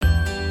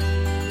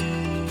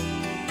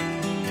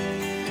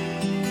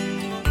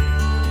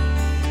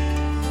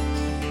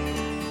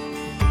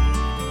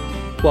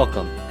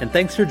Welcome, and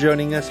thanks for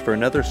joining us for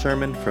another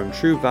sermon from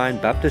True Vine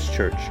Baptist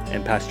Church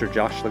and Pastor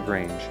Josh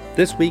LaGrange.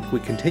 This week,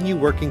 we continue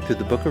working through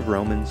the book of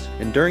Romans,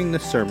 and during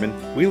this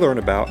sermon, we learn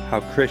about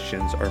how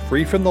Christians are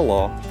free from the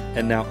law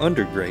and now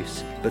under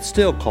grace, but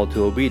still called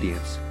to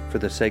obedience for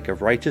the sake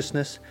of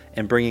righteousness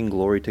and bringing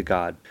glory to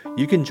God.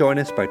 You can join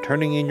us by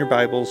turning in your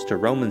Bibles to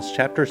Romans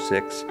chapter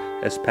 6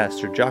 as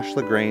Pastor Josh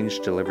LaGrange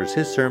delivers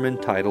his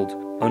sermon titled,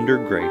 Under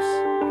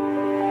Grace.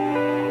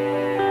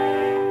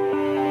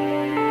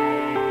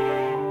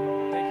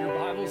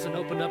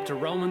 To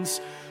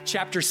Romans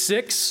chapter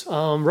 6.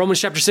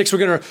 Romans chapter 6, we're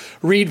going to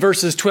read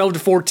verses 12 to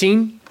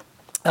 14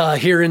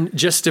 here in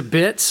just a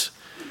bit.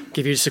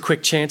 Give you just a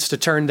quick chance to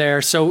turn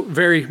there. So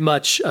very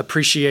much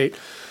appreciate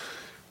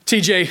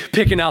TJ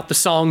picking out the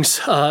songs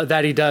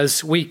that he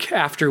does week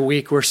after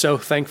week. We're so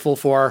thankful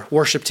for our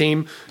worship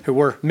team who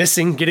we're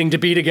missing getting to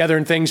be together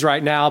and things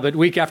right now. But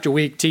week after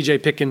week,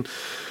 TJ picking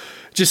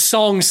just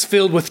songs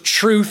filled with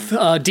truth,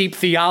 deep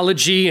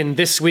theology, and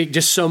this week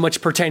just so much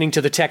pertaining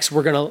to the text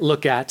we're going to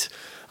look at.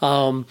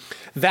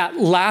 That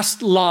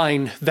last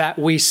line that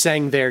we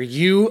sang there,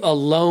 you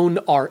alone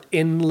are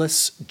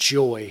endless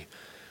joy.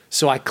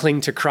 So I cling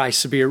to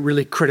Christ, to be a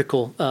really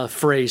critical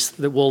phrase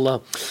that we'll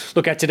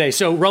look at today.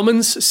 So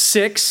Romans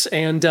 6,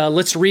 and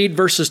let's read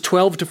verses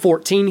 12 to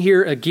 14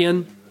 here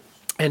again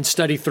and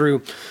study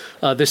through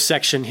this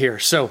section here.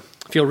 So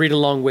if you'll read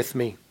along with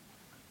me.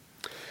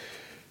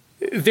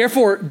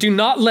 Therefore, do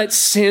not let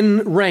sin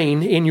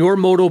reign in your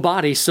mortal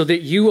body so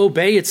that you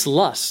obey its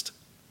lust.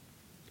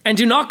 And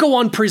do not go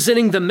on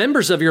presenting the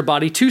members of your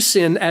body to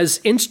sin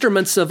as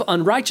instruments of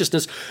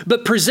unrighteousness,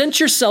 but present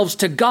yourselves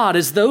to God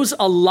as those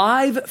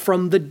alive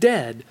from the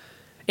dead,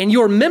 and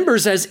your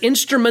members as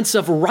instruments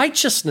of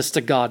righteousness to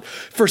God.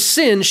 For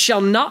sin shall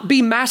not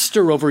be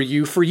master over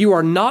you, for you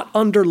are not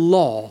under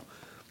law,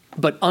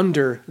 but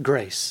under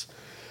grace.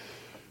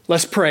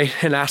 Let's pray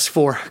and ask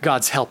for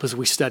God's help as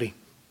we study.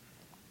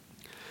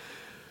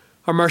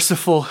 Our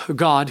merciful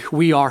God,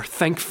 we are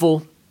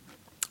thankful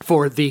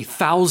for the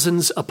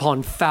thousands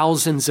upon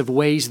thousands of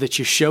ways that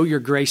you show your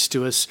grace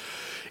to us,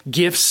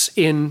 gifts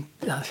in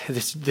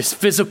this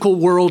physical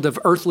world of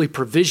earthly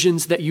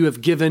provisions that you have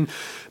given.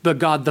 But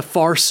God, the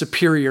far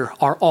superior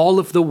are all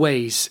of the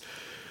ways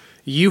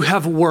you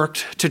have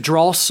worked to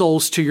draw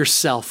souls to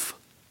yourself,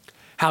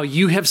 how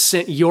you have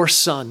sent your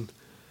Son.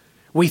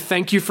 We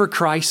thank you for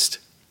Christ.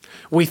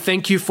 We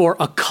thank you for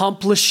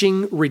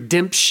accomplishing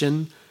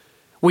redemption.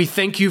 We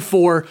thank you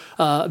for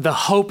the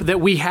hope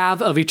that we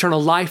have of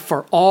eternal life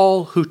for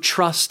all who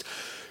trust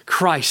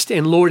Christ.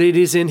 And Lord, it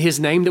is in his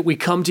name that we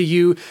come to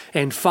you.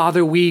 And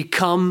Father, we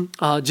come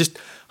just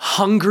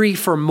hungry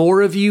for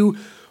more of you,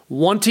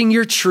 wanting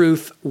your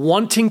truth,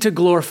 wanting to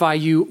glorify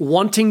you,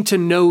 wanting to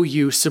know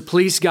you. So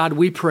please, God,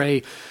 we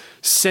pray,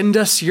 send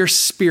us your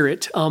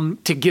Spirit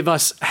to give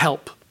us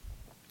help.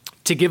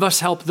 To give us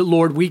help that,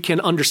 Lord, we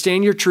can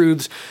understand your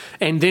truths,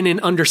 and then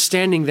in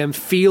understanding them,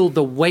 feel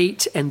the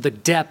weight and the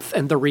depth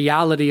and the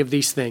reality of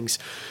these things.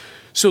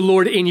 So,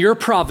 Lord, in your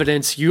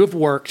providence, you have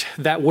worked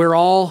that we're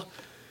all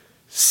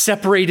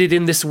separated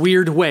in this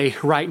weird way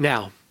right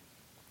now.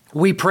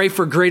 We pray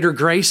for greater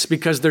grace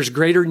because there's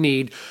greater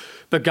need.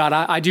 But God,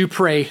 I do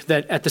pray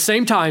that at the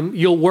same time,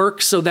 you'll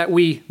work so that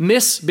we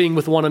miss being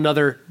with one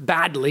another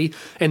badly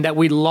and that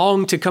we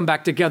long to come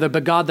back together.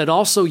 But God, that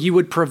also you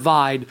would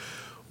provide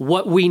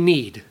what we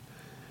need,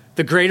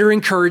 the greater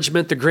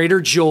encouragement, the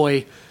greater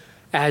joy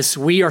as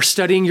we are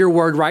studying your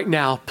word right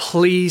now.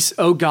 Please,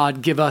 oh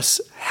God, give us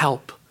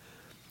help.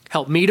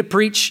 Help me to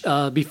preach,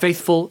 be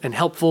faithful and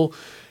helpful.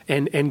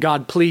 And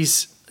God,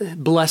 please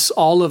bless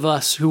all of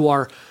us who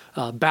are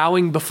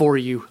bowing before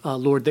you,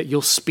 Lord, that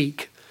you'll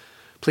speak.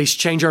 Please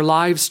change our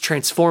lives,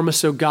 transform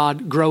us, oh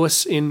God, grow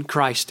us in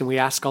Christ. And we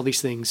ask all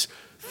these things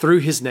through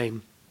his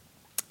name.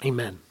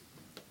 Amen.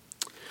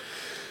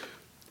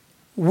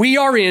 We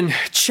are in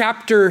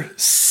chapter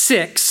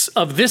 6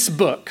 of this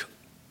book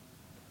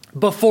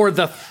before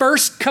the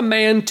first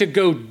command to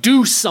go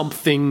do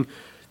something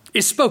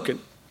is spoken.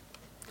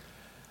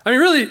 I mean,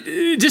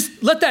 really,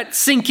 just let that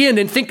sink in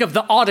and think of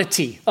the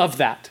oddity of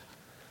that.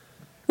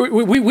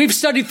 We've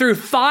studied through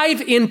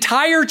 5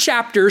 entire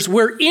chapters.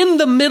 We're in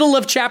the middle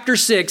of chapter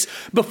 6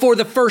 before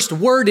the first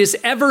word is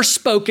ever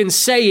spoken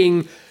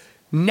saying,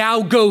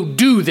 now go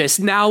do this,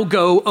 now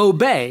go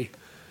obey.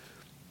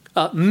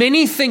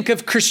 Many think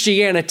of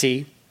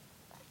Christianity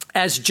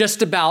as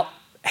just about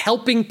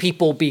helping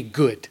people be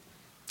good.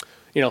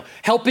 You know,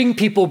 helping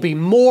people be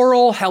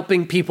moral,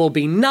 helping people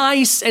be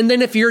nice. And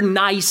then if you're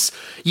nice,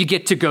 you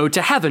get to go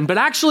to heaven. But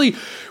actually,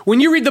 when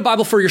you read the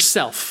Bible for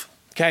yourself,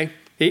 okay,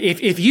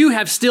 If you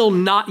have still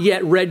not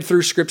yet read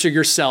through Scripture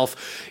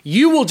yourself,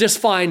 you will just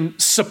find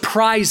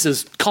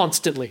surprises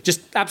constantly,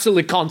 just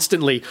absolutely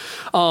constantly,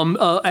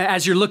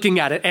 as you're looking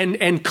at it,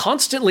 and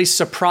constantly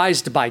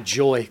surprised by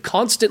joy,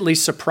 constantly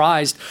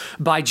surprised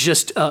by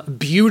just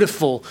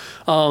beautiful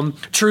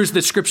truths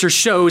that Scripture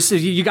shows.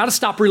 You got to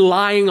stop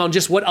relying on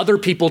just what other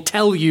people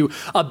tell you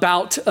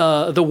about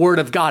the Word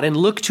of God and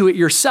look to it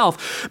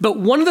yourself. But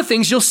one of the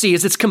things you'll see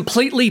is it's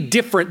completely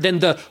different than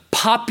the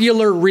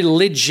popular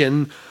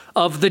religion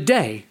of the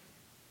day.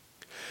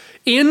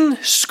 In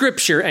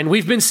Scripture, and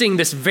we've been seeing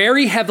this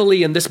very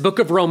heavily in this book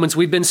of Romans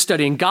we've been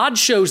studying, God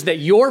shows that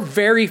your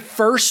very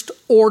first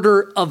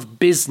order of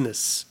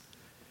business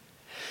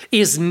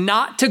is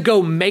not to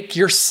go make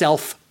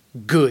yourself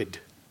good.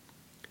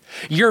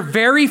 Your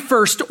very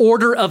first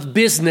order of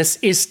business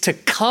is to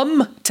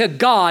come to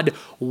God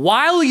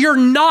while you're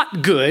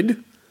not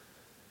good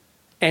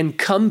and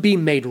come be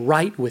made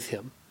right with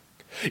Him.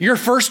 Your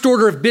first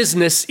order of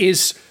business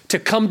is to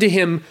come to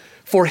Him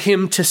for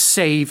Him to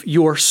save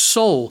your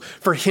soul,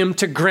 for Him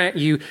to grant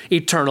you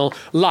eternal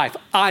life.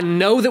 I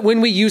know that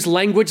when we use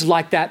language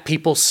like that,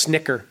 people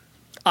snicker.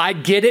 I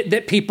get it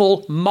that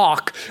people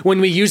mock when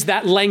we use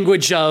that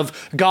language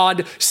of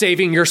God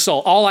saving your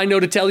soul. All I know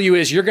to tell you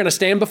is you're going to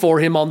stand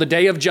before Him on the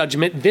day of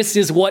judgment. This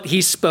is what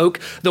He spoke.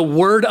 The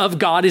Word of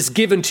God is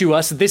given to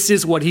us. This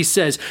is what He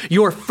says.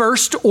 Your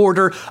first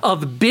order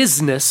of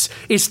business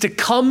is to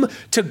come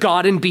to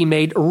God and be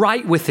made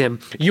right with Him.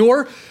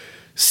 Your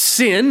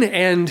sin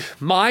and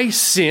my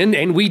sin,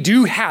 and we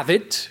do have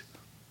it.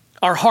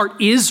 Our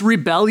heart is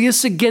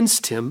rebellious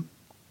against Him.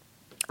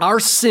 Our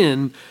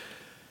sin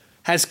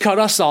has cut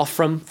us off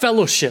from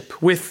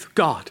fellowship with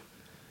God.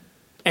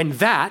 And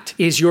that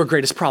is your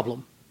greatest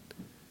problem.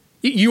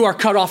 You are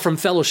cut off from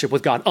fellowship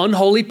with God.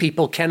 Unholy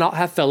people cannot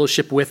have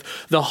fellowship with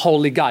the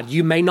holy God.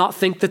 You may not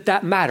think that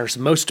that matters.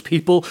 Most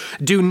people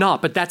do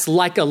not, but that's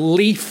like a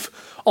leaf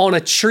on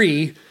a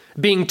tree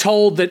being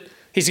told that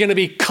he's going to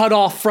be cut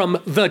off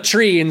from the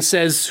tree and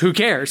says, who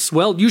cares?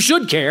 Well, you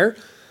should care,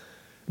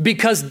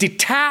 because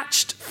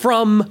detached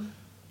from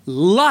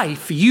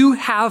life, you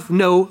have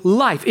no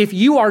life. If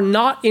you are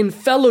not in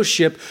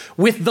fellowship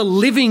with the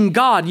living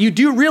God, you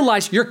do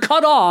realize you're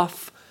cut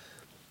off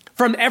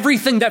from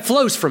everything that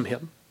flows from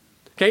Him.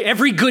 Okay,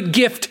 every good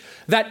gift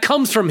that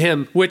comes from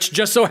Him, which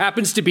just so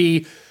happens to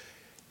be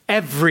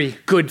every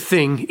good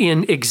thing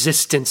in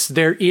existence.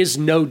 There is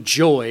no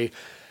joy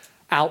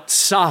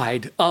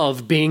outside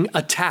of being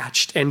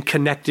attached and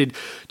connected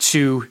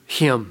to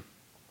Him.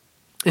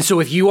 And so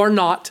if you are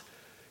not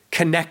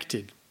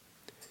connected,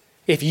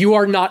 if you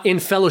are not in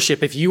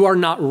fellowship, if you are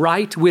not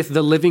right with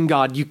the living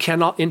God, you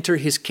cannot enter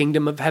His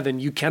kingdom of heaven.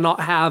 You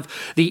cannot have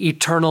the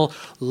eternal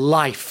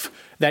life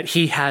that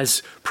He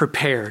has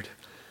prepared.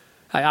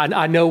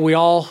 I know we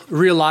all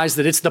realize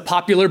that it's the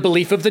popular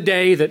belief of the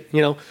day that,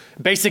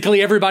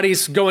 basically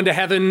everybody's going to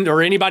heaven,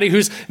 or anybody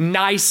who's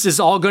nice is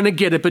all going to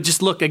get it. But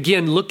just look,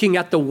 again, looking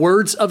at the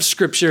words of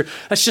Scripture,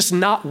 that's just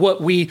not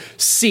what we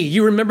see.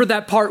 You remember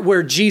that part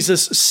where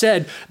Jesus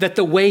said that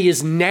the way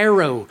is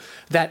narrow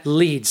that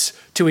leads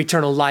to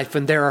eternal life,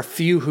 and there are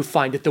few who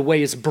find it. The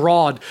way is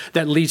broad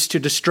that leads to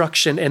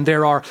destruction, and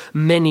there are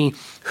many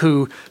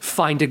who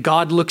find it.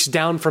 God looks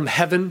down from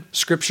heaven.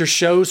 Scripture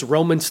shows,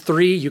 Romans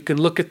 3, you can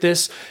look at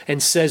this,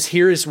 and says,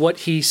 here is what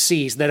He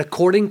sees, that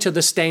according to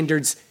the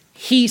standards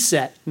He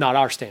set, not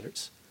our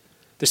standards,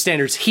 the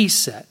standards He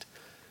set,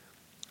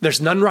 there's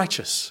none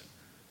righteous,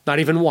 not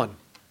even one.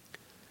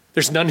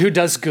 There's none who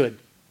does good.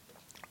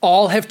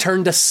 All have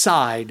turned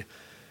aside,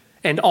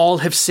 and all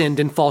have sinned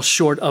and fall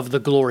short of the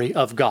glory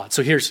of God.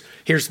 So here's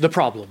the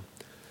problem.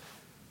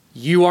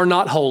 You are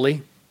not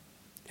holy,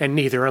 and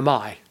neither am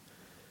I.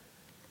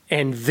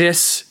 And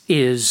this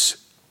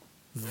is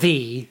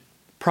the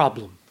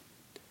problem.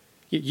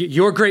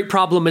 Your great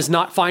problem is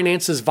not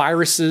finances,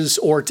 viruses,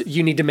 or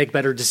you need to make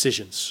better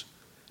decisions.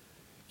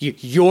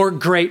 Your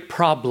great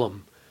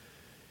problem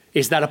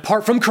is that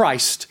apart from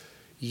Christ,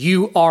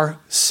 you are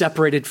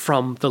separated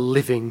from the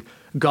living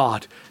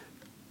God.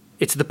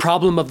 It's the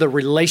problem of the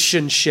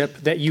relationship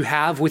that you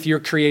have with your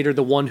Creator,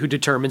 the one who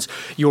determines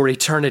your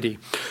eternity.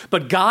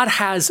 But God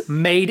has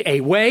made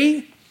a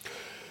way.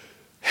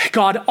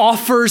 God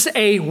offers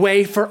a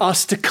way for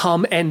us to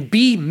come and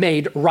be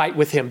made right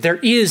with Him. There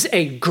is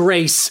a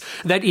grace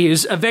that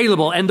is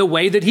available, and the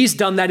way that He's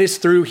done that is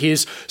through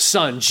His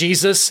Son.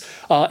 Jesus,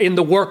 in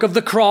the work of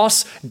the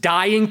cross,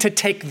 dying to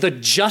take the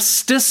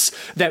justice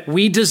that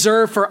we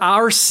deserve for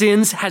our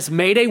sins, has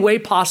made a way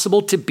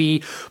possible to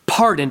be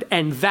pardoned,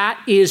 and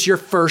that is your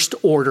first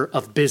order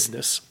of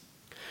business.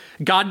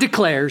 God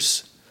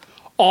declares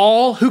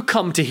all who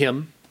come to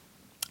Him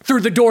through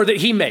the door that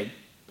He made,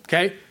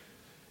 okay?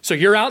 So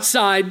you're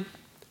outside,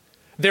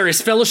 there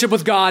is fellowship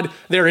with God,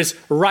 there is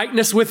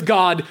rightness with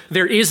God,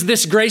 there is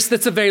this grace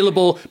that's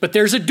available, but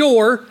there's a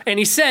door, and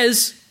He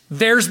says,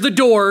 there's the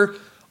door.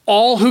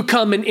 All who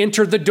come and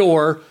enter the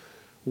door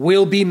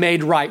will be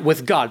made right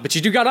with God. But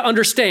you do got to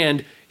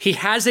understand, He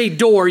has a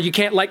door. You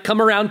can't like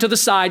come around to the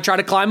side, try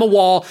to climb a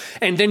wall,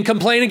 and then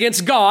complain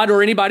against God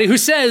or anybody who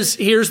says,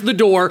 here's the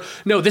door.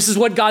 No, this is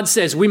what God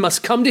says. We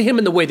must come to him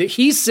in the way that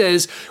he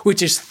says,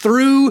 which is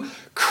through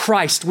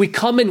Christ. We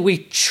come and we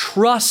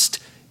trust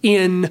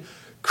in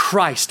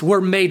Christ. We're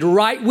made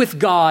right with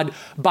God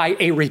by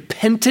a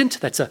repentant,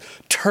 that's a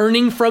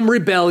turning from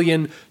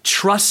rebellion,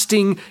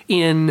 trusting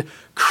in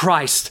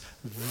Christ.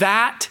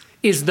 That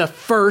is the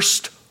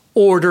first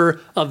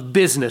order of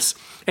business.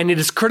 And it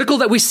is critical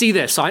that we see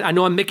this. I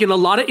know I'm making a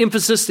lot of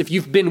emphasis. If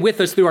you've been with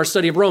us through our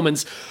study of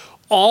Romans,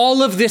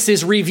 all of this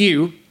is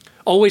review.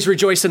 Always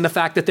rejoice in the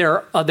fact that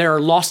there are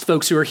lost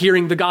folks who are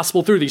hearing the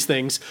gospel through these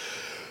things.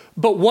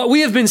 But what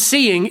we have been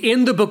seeing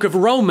in the book of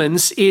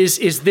Romans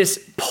is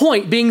this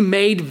point being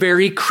made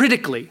very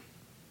critically.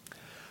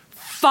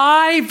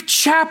 5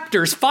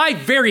 chapters, 5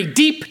 very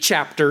deep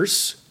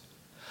chapters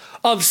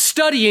of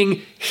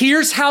studying,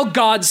 here's how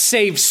God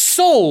saves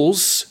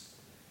souls.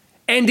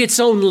 And it's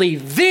only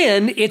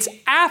then, it's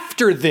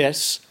after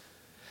this,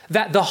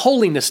 that the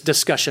holiness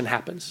discussion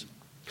happens.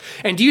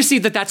 And do you see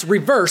that that's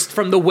reversed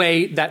from the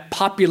way that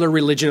popular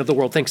religion of the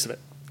world thinks of it?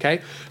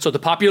 Okay? So the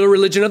popular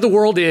religion of the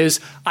world is,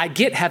 I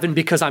get heaven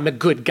because I'm a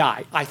good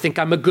guy. I think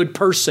I'm a good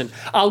person.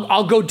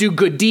 I'll go do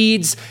good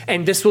deeds,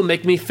 and this will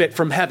make me fit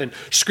from heaven.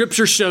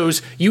 Scripture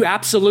shows you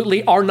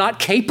absolutely are not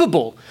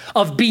capable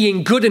of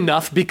being good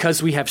enough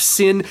because we have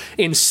sin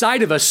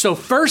inside of us. So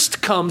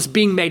first comes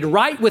being made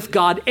right with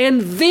God,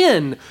 and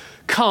then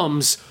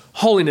comes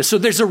holiness. So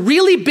there's a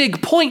really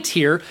big point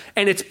here,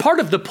 and it's part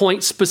of the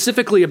point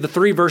specifically of the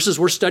 3 verses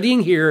we're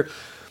studying here.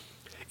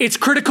 It's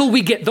critical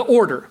we get the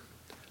order.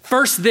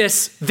 First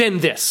this, then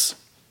this,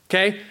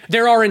 okay?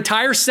 There are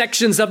entire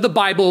sections of the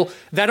Bible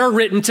that are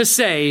written to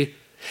say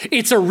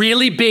it's a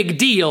really big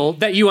deal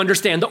that you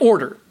understand the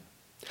order.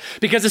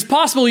 Because it's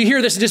possible you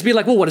hear this and just be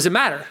like, well, what does it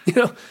matter?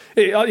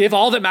 If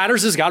all that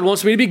matters is God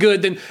wants me to be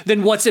good,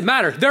 then what's it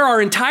matter? There are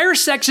entire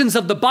sections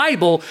of the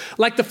Bible,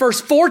 like the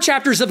first 4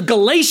 chapters of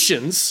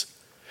Galatians,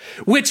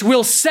 which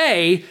will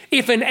say,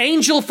 if an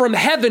angel from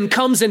heaven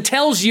comes and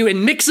tells you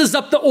and mixes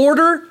up the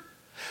order,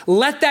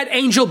 let that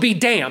angel be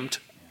damned.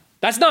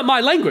 That's not my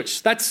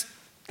language. That's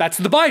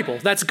the Bible.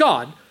 That's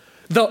God.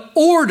 The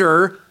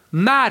order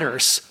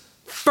matters.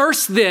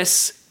 First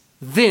this,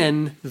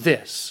 then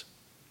this.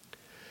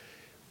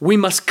 We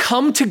must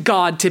come to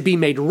God to be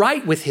made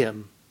right with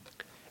him.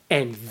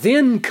 And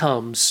then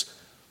comes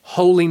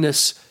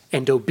holiness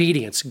and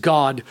obedience.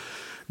 God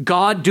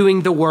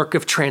doing the work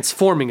of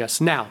transforming us.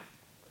 Now,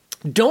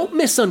 don't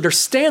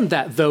misunderstand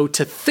that, though,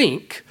 to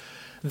think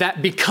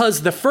that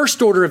because the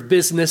first order of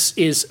business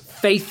is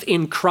faith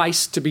in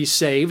Christ to be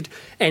saved,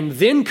 and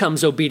then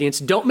comes obedience,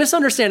 don't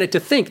misunderstand it to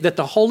think that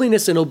the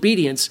holiness and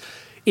obedience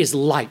is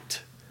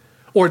light,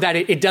 or that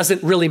it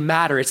doesn't really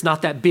matter. It's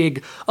not that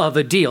big of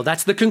a deal.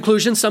 That's the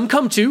conclusion some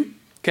come to,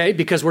 okay,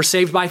 because we're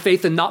saved by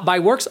faith and not by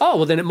works. Oh,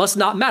 well, then it must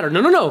not matter.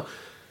 No.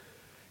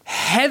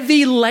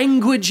 Heavy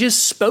language is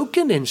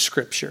spoken in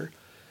Scripture,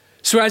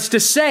 so as to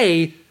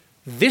say,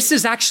 this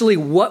is actually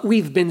what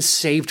we've been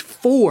saved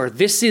for.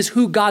 This is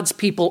who God's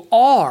people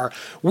are.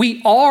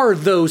 We are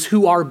those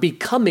who are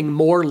becoming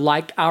more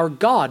like our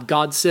God.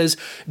 God says,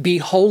 be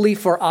holy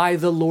for I,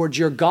 the Lord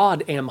your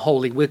God, am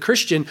holy. The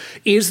Christian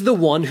is the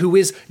one who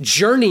is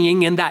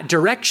journeying in that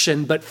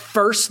direction. But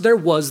first there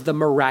was the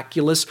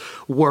miraculous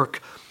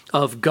work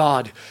of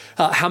God.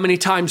 How many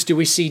times do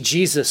we see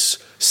Jesus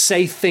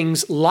say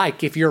things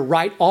like, if your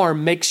right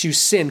arm makes you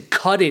sin,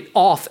 cut it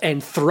off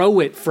and throw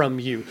it from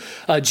you?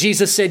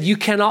 Jesus said, you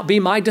cannot be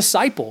my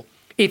disciple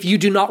if you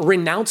do not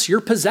renounce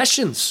your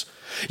possessions.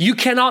 You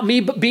cannot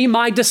be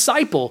my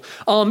disciple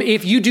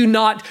if you do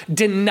not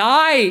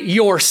deny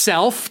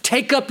yourself,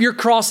 take up your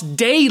cross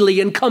daily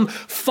and come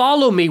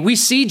follow me. We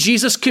see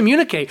Jesus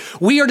communicate.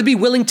 We are to be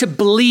willing to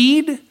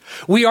bleed.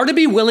 We are to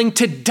be willing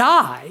to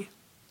die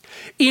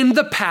in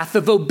the path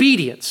of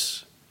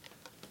obedience.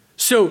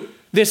 So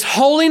this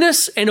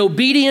holiness and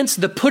obedience,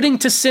 the putting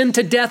to sin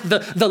to death,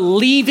 the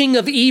leaving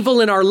of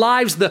evil in our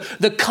lives,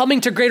 the coming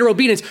to greater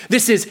obedience,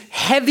 this is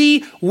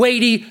heavy,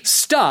 weighty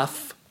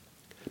stuff,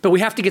 but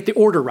we have to get the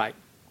order right.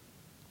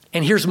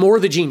 And here's more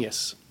of the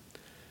genius.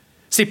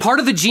 See, part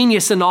of the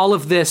genius in all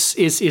of this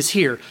is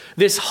here.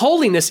 This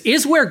holiness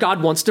is where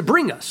God wants to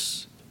bring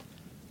us.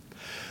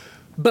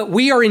 But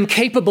we are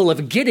incapable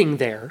of getting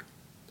there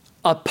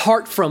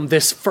apart from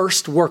this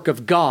first work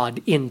of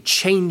God in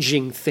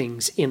changing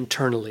things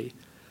internally.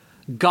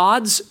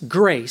 God's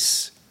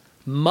grace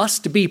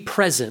must be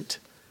present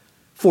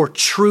for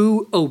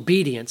true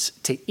obedience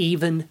to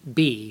even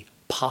be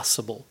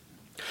possible.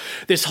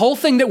 This whole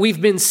thing that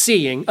we've been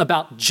seeing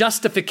about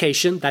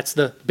justification, that's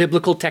the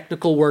biblical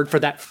technical word for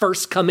that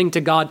first coming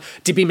to God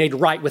to be made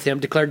right with him,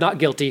 declared not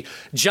guilty.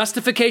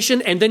 Justification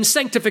and then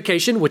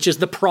sanctification, which is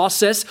the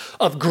process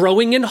of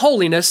growing in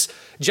holiness.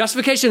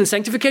 Justification and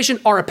sanctification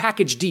are a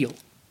package deal.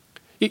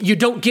 You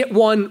don't get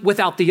one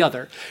without the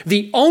other.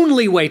 The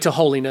only way to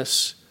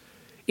holiness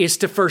is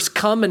to first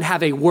come and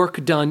have a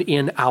work done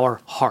in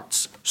our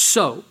hearts.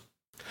 So,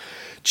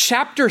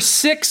 Chapter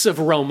 6 of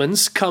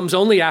Romans comes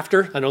only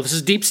after, I know this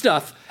is deep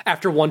stuff,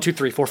 after 1, 2,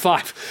 3, 4,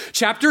 5.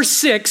 Chapter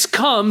 6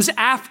 comes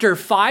after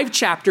 5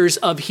 chapters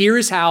of here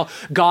is how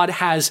God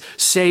has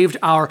saved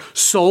our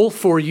soul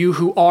for you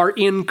who are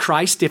in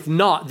Christ. If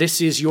not,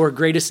 this is your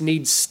greatest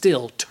need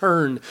still.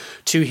 Turn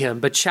to him.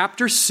 But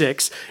chapter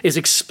 6 is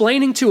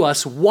explaining to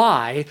us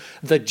why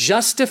the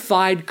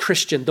justified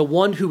Christian, the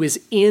one who is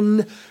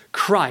in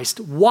Christ,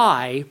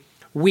 why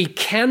we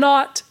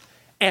cannot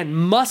and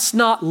must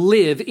not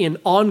live in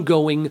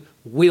ongoing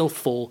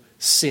willful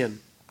sin.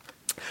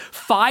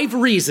 5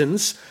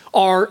 reasons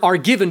are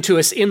given to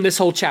us in this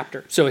whole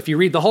chapter. So if you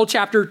read the whole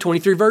chapter,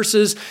 23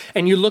 verses,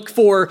 and you look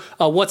for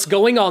what's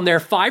going on there,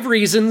 5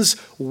 reasons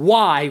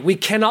why we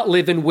cannot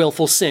live in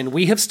willful sin.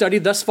 We have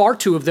studied thus far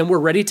 2 of them. We're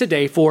ready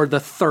today for the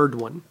 3rd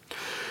one.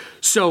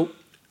 So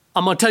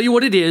I'm going to tell you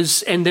what it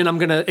is, and then I'm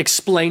going to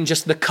explain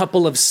just the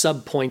couple of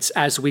subpoints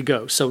as we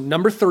go. So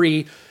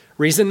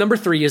reason number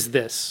 3 is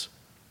this.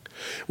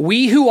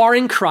 We who are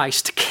in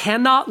Christ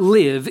cannot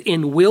live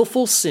in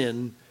willful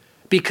sin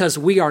because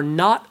we are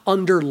not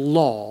under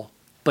law,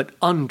 but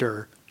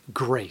under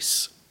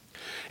grace.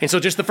 And so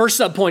just the first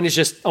subpoint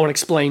is I want to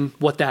explain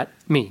what that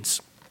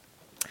means.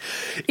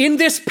 In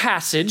this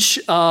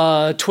passage,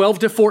 12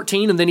 to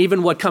 14, and then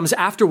even what comes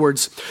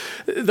afterwards,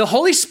 the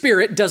Holy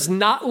Spirit does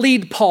not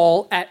lead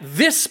Paul at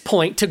this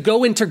point to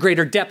go into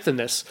greater depth in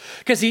this.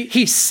 Because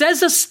he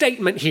says a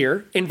statement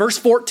here in verse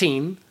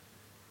 14,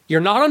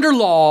 you're not under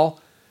law,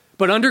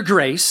 but under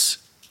grace.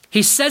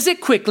 He says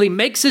it quickly,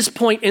 makes his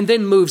point, and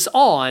then moves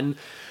on.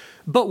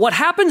 But what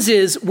happens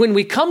is when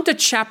we come to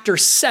chapter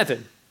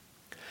 7,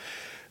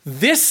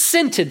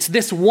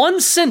 this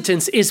one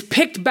sentence is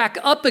picked back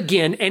up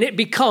again, and it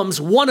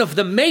becomes one of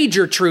the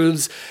major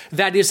truths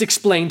that is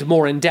explained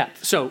more in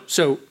depth. So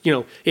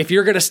if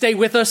you're going to stay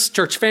with us,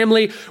 church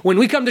family, when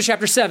we come to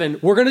chapter 7,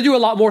 we're going to do a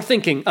lot more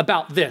thinking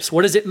about this.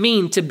 What does it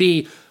mean to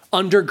be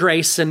under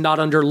grace and not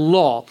under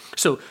law?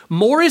 So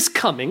more is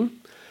coming.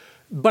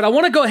 But I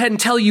want to go ahead and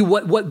tell you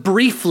what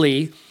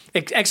briefly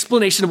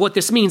explanation of what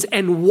this means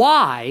and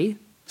why,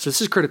 so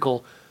this is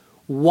critical,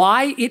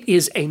 why it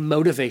is a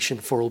motivation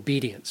for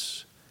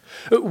obedience.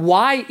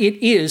 Why it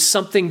is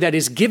something that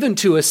is given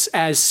to us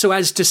as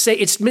to say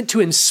it's meant to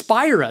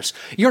inspire us.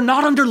 You're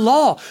not under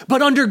law,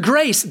 but under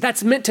grace.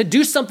 That's meant to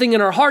do something in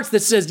our hearts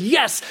that says,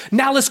 yes,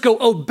 now let's go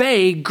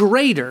obey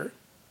greater.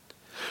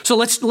 So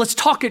let's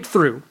talk it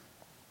through.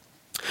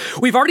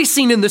 We've already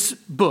seen in this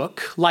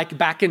book, like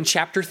back in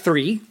chapter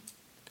 3,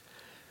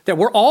 that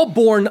we're all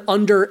born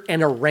under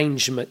an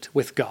arrangement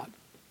with God.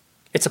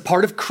 It's a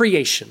part of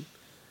creation.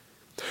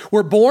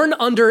 We're born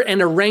under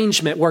an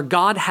arrangement where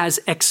God has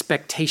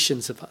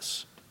expectations of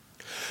us.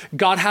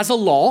 God has a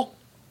law.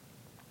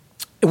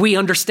 We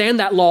understand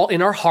that law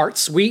in our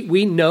hearts.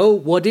 We know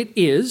what it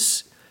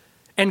is,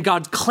 and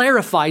God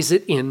clarifies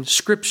it in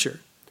Scripture.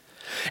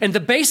 And the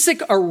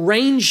basic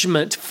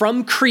arrangement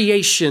from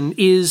creation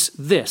is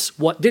this.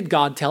 What did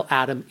God tell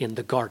Adam in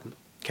the garden?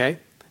 Okay?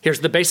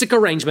 Here's the basic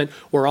arrangement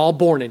we're all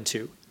born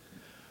into.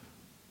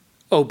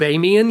 Obey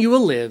me and you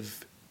will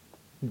live.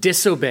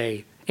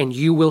 Disobey and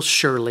you will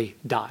surely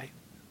die.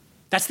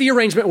 That's the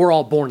arrangement we're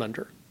all born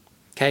under.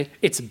 Okay?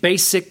 It's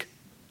basic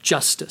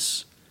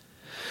justice.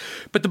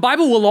 But the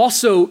Bible will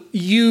also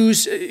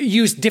use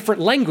different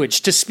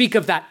language to speak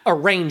of that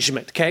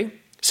arrangement. Okay?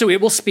 So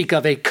it will speak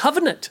of a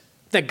covenant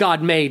that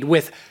God made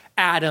with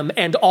Adam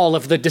and all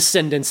of the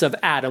descendants of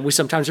Adam. We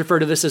sometimes refer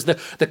to this as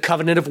the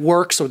covenant of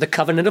works or the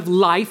covenant of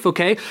life,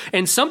 okay?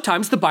 And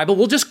sometimes the Bible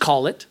will just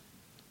call it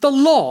the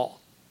law.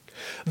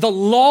 The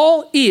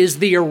law is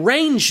the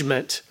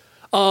arrangement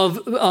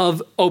of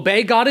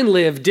obey God and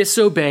live,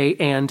 disobey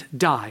and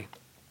die.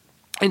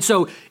 And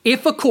so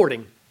if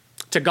according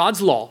to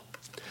God's law,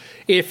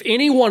 if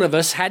any one of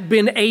us had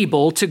been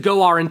able to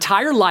go our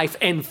entire life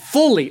and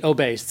fully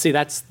obey, see,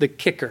 that's the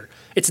kicker.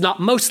 It's not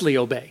mostly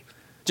obey.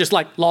 Just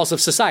like laws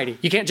of society.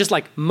 You can't just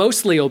like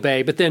mostly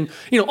obey, but then,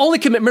 only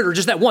commit murder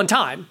just that one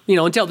time,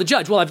 and tell the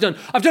judge, well, I've done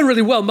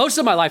really well most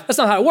of my life. That's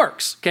not how it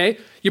works, okay?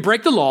 You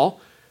break the law,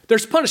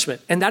 there's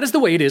punishment. And that is the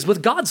way it is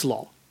with God's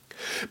law.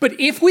 But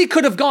if we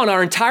could have gone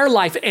our entire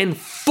life and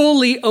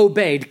fully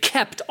obeyed,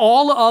 kept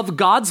all of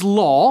God's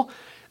law,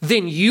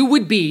 then you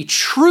would be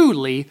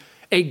truly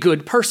a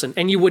good person.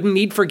 And you wouldn't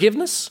need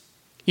forgiveness.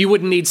 You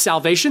wouldn't need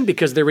salvation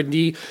because there would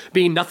be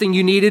nothing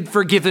you needed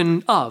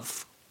forgiven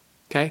of,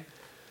 okay?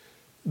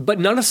 But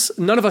none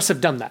of us have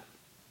done that.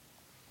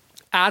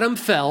 Adam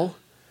fell.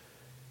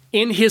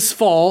 In his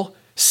fall,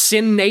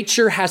 sin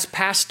nature has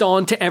passed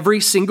on to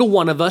every single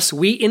one of us.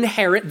 We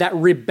inherit that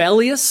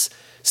rebellious,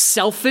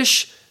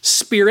 selfish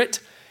spirit,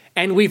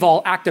 and we've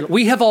all acted.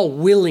 We have all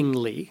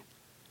willingly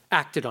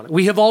acted on it.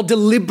 We have all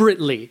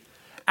deliberately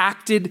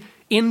acted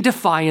in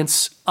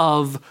defiance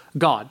of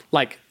God,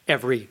 like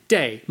every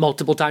day,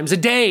 multiple times a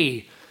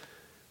day.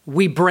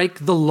 We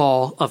break the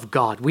law of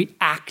God. We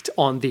act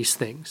on these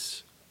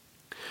things.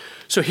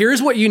 So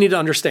here's what you need to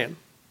understand.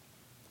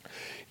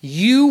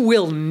 You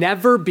will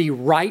never be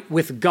right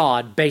with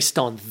God based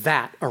on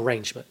that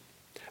arrangement.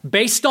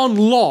 Based on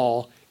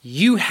law,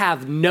 you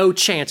have no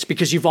chance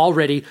because you've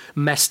already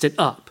messed it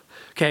up.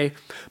 okay?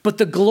 But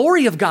the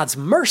glory of God's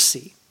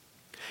mercy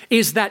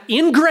is that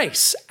in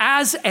grace,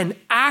 as an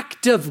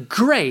act of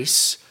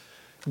grace,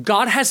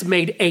 God has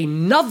made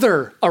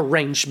another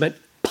arrangement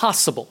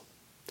possible.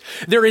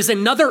 There is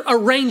another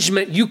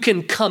arrangement you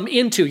can come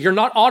into. You're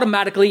not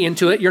automatically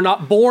into it. You're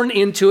not born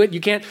into it. You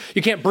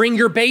can't bring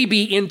your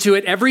baby into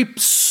it. Every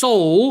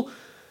soul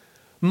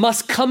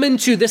must come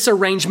into this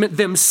arrangement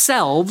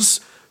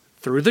themselves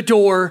through the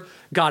door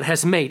God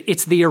has made.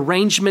 It's the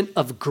arrangement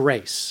of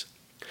grace.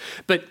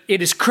 But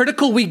it is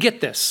critical we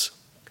get this.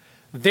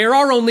 There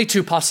are only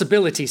two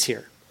possibilities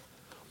here: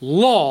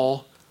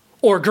 law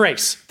or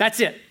grace. That's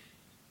it.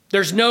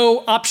 There's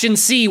no option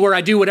C where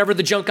I do whatever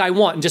the junk I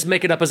want and just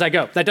make it up as I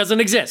go. That doesn't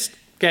exist,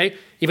 okay?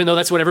 Even though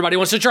that's what everybody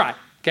wants to try,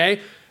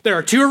 okay? There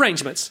are two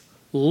arrangements: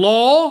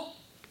 law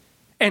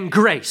and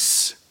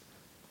grace.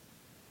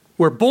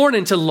 We're born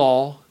into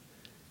law.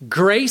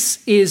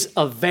 Grace is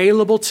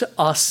available to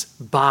us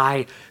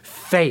by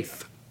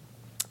faith.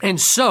 And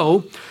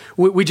so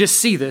we just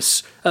see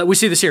this. We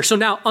see this here. So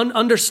now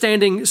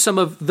understanding some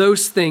of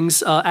those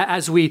things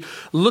as we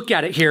look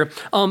at it here,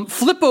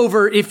 flip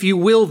over, if you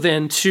will,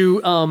 then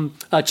to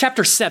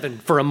chapter 7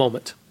 for a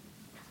moment.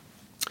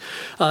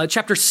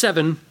 Chapter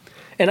 7,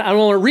 and I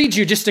want to read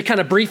you just to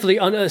kind of briefly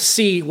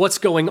see what's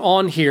going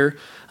on here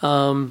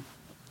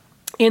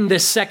in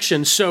this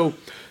section. So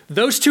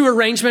those two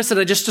arrangements that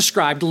I just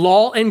described,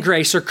 law and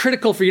grace, are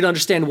critical for you to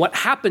understand what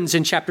happens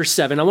in chapter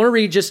 7. I want to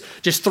read just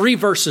 3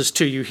 verses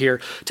to you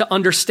here to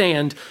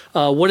understand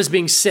what is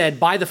being said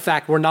by the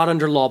fact we're not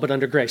under law but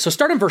under grace. So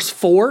start in verse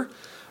 4,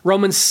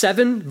 Romans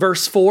 7,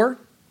 verse 4.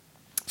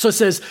 So it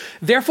says,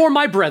 "Therefore,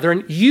 my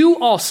brethren, you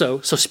also,"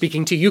 so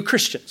speaking to you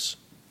Christians,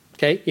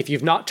 okay? If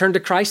you've not turned to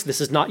Christ, this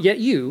is not yet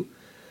you,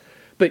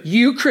 but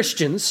you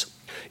Christians,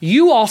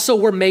 you also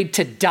were made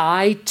to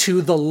die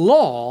to the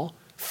law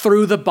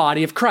through the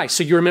body of Christ.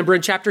 So you remember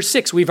in chapter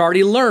 6, we've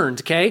already learned,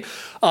 okay,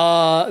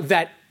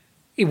 that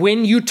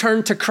when you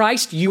turn to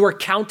Christ, you are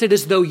counted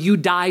as though you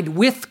died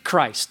with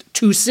Christ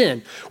to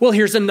sin. Well,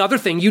 here's another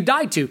thing you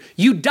died to.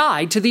 You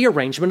died to the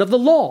arrangement of the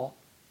law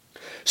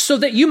so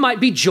that you might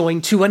be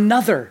joined to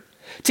another,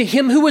 to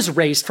him who was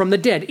raised from the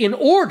dead, in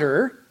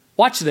order,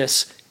 watch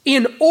this,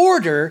 in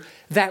order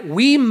that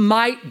we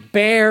might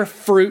bear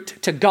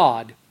fruit to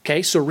God.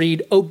 Okay, so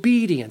read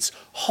obedience,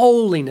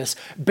 holiness,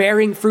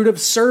 bearing fruit of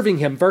serving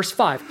him. Verse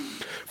 5,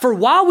 "For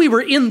while we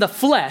were in the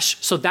flesh,"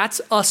 so that's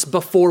us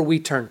before we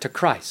turn to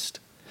Christ.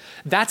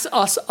 That's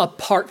us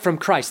apart from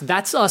Christ.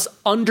 That's us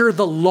under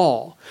the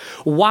law.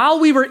 "While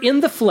we were in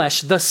the flesh,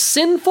 the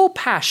sinful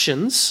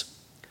passions,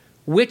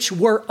 which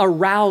were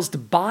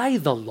aroused by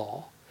the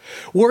law,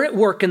 were at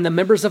work in the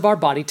members of our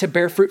body to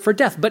bear fruit for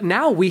death. But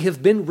now we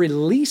have been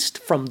released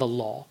from the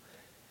law,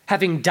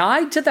 having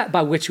died to that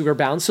by which we were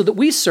bound, so that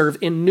we serve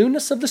in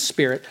newness of the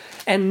Spirit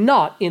and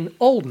not in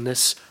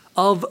oldness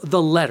of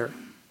the letter."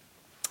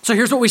 So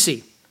here's what we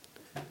see.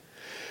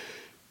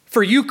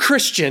 For you,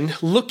 Christian,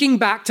 looking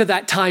back to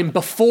that time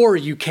before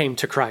you came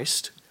to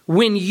Christ,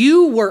 when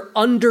you were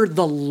under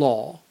the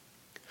law,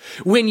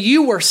 when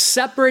you were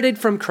separated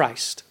from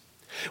Christ,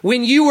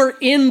 when you were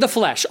in the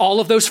flesh, all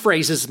of those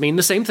phrases mean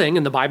the same thing,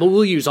 and the Bible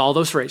will use all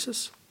those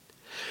phrases.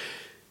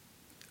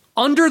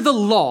 Under the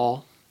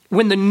law,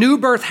 when the new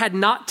birth had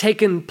not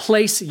taken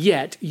place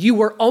yet, you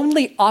were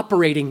only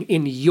operating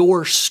in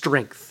your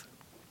strength.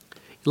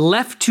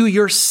 Left to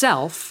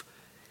yourself,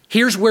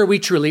 here's where we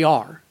truly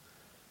are.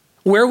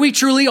 Where we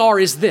truly are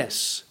is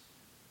this: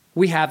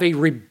 we have a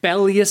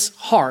rebellious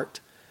heart,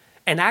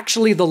 and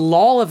actually the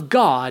law of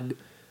God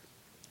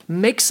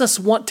makes us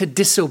want to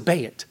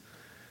disobey it.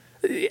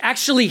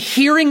 Actually,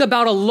 hearing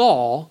about a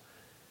law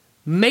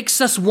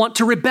makes us want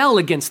to rebel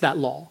against that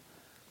law.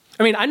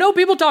 I mean, I know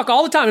people talk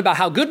all the time about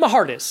how good my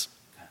heart is.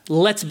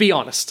 Let's be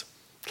honest,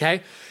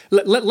 okay?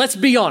 Let's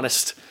be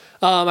honest.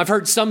 I've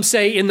heard some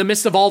say in the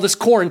midst of all this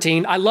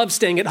quarantine, I love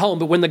staying at home,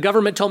 but when the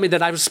government told me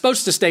that I was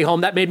supposed to stay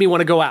home, that made me want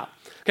to go out,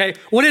 okay?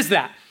 What is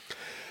that?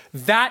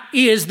 That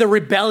is the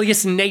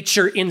rebellious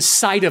nature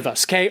inside of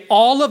us, okay?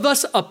 All of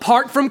us,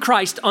 apart from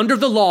Christ, under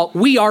the law,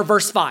 we are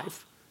verse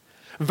 5.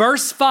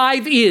 Verse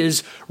 5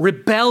 is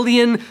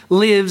rebellion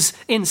lives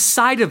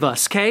inside of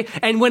us, okay?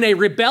 And when a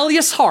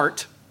rebellious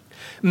heart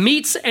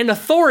meets an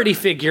authority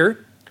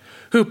figure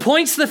who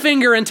points the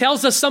finger and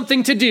tells us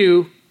something to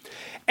do,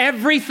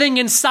 everything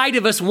inside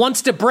of us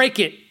wants to break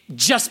it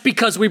just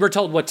because we were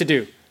told what to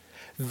do.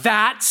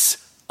 That's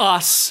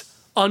us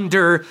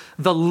under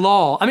the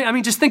law. I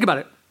mean, just think about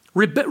it.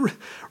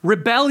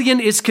 Rebellion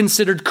is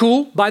considered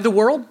cool by the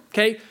world,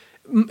 okay?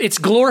 It's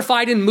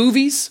glorified in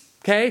movies,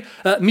 okay?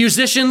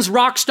 Musicians,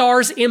 rock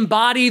stars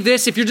embody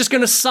this. If you're just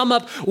going to sum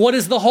up what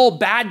is the whole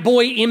bad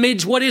boy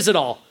image, what is it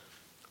all?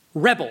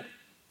 Rebel.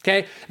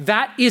 Okay,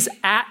 that is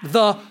at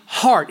the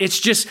heart. It's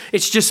just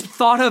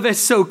thought of as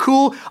so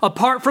cool.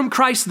 Apart from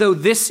Christ, though,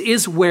 this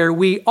is where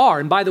we are.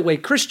 And by the way,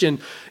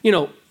 Christian,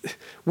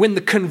 when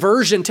the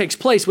conversion takes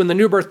place, when the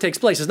new birth takes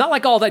place, it's not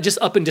like all that just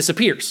up and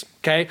disappears,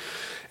 okay?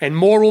 And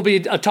more will be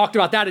talked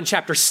about that in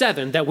chapter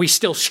 7, that we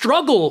still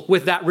struggle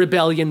with that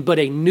rebellion, but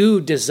a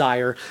new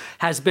desire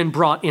has been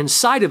brought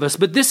inside of us.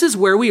 But this is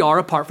where we are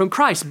apart from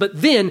Christ.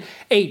 But then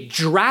a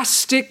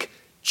drastic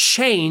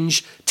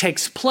change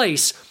takes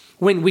place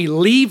when we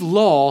leave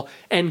law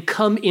and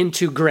come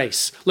into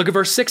grace. Look at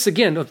verse 6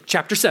 again of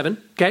chapter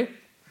 7, okay?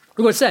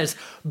 Look what it says,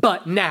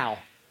 but now.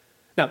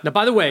 Now,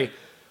 by the way,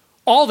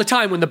 all the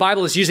time when the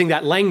Bible is using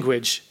that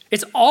language,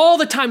 it's all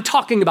the time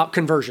talking about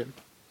conversion.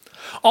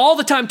 All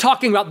the time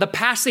talking about the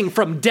passing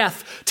from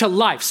death to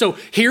life. So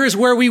here is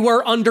where we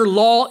were under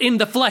law in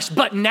the flesh,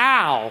 but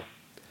now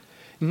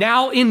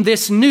in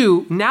this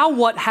new, now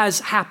what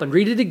has happened?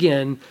 Read it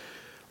again.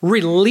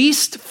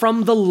 Released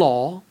from the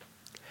law,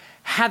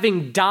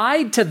 having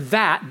died to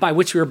that by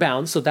which we were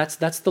bound, so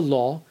that's the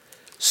law,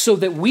 so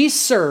that we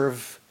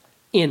serve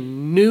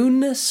in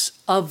newness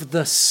of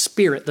the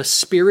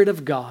Spirit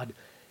of God,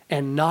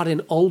 and not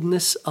in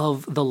oldness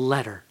of the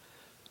letter.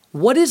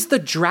 What is the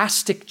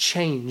drastic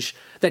change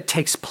that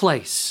takes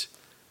place?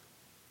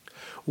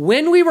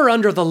 When we were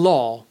under the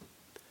law,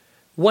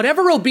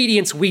 whatever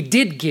obedience we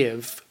did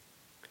give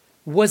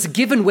was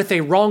given with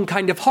a wrong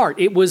kind of heart.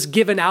 It was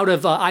given out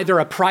of either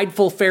a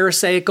prideful,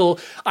 pharisaical,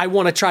 I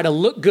want to try to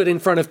look good in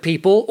front of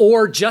people,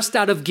 or just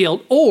out of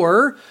guilt,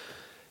 or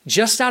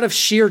just out of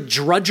sheer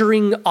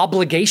drudgering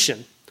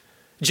obligation,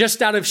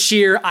 just out of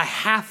sheer, I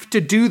have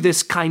to do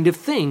this kind of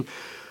thing.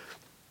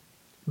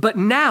 But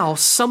now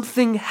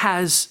something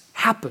has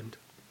happened.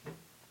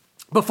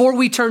 Before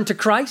we turned to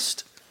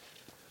Christ,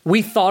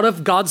 we thought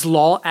of God's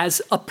law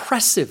as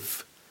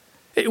oppressive.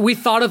 We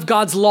thought of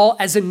God's law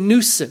as a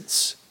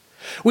nuisance.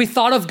 We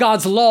thought of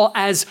God's law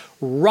as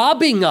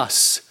robbing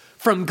us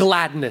from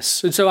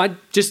gladness. And so I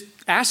just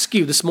ask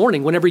you this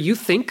morning, whenever you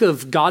think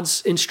of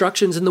God's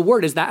instructions in the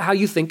Word, is that how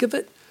you think of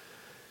it?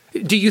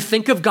 Do you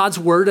think of God's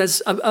word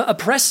as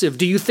oppressive?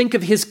 Do you think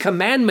of his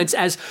commandments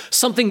as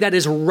something that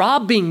is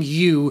robbing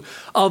you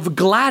of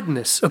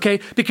gladness? Okay,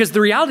 because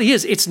the reality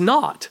is it's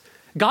not.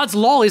 God's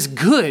law is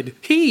good.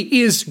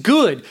 He is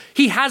good.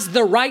 He has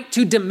the right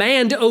to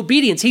demand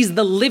obedience. He's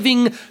the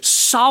living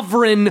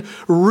sovereign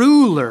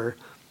ruler.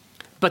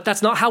 But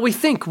that's not how we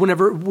think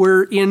whenever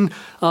we're in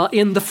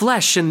the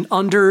flesh and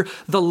under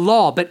the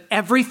law. But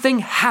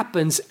everything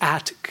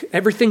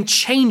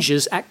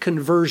changes at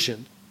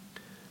conversion.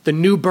 The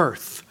new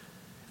birth,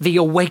 the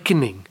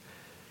awakening.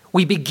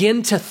 We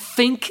begin to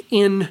think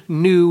in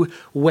new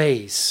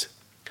ways.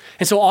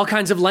 And so all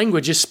kinds of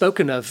language is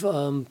spoken of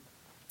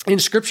in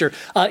Scripture.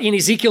 In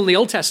Ezekiel in the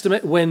Old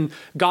Testament, when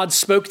God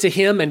spoke to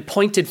him and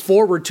pointed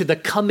forward to the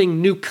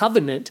coming new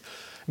covenant,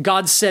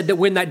 God said that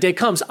when that day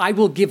comes, I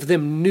will give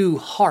them new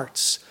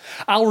hearts.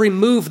 I'll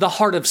remove the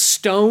heart of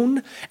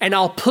stone and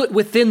I'll put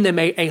within them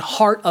a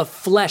heart of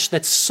flesh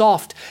that's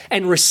soft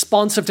and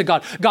responsive to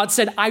God. God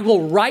said, I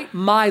will write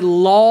my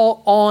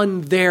law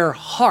on their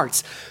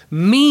hearts,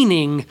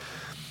 meaning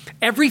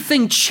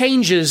everything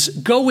changes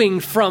going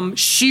from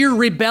sheer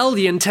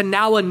rebellion to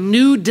now a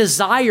new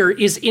desire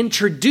is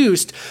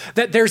introduced,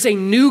 that there's a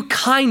new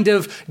kind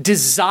of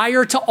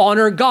desire to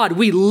honor God.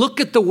 We look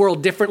at the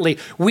world differently.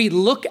 We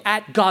look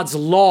at God's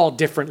law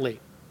differently.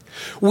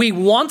 We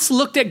once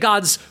looked at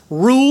God's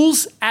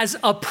rules as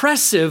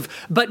oppressive,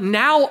 but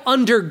now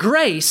under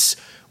grace,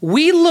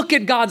 we look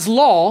at God's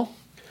law.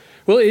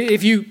 Well,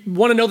 if you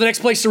want to know the next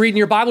place to read in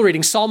your Bible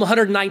reading, Psalm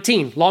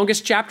 119,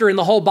 longest chapter in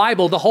the whole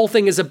Bible, the whole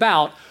thing is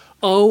about,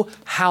 oh,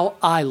 how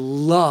I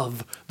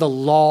love the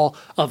law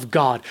of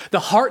God. The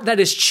heart that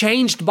is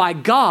changed by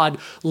God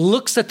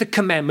looks at the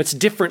commandments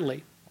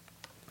differently.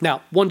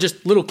 Now, one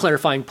just little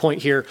clarifying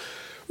point here.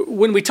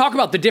 When we talk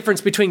about the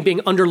difference between being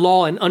under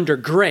law and under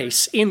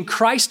grace, in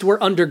Christ we're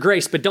under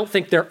grace, but don't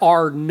think there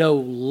are no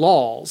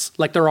laws,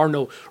 like there are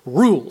no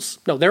rules.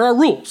 No, there are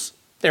rules.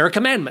 There are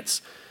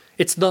commandments.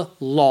 It's the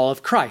law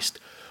of Christ.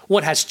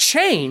 What has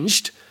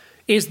changed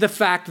is the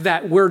fact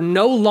that we're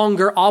no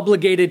longer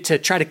obligated to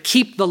try to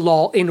keep the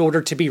law in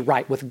order to be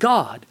right with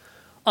God.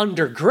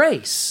 Under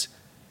grace,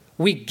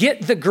 we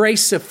get the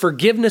grace of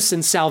forgiveness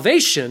and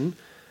salvation,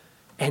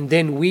 and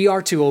then we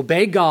are to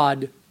obey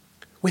God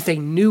with a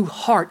new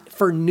heart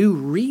for new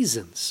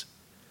reasons.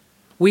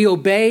 We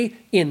obey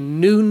in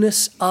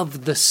newness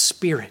of the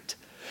Spirit.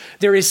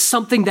 There is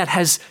something that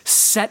has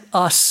set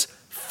us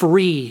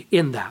free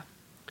in that.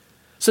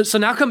 So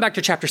now come back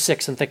to chapter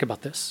 6 and think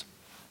about this.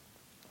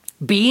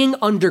 Being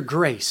under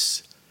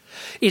grace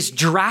is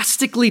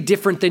drastically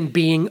different than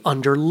being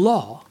under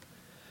law.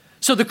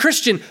 So the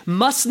Christian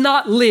must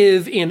not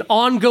live in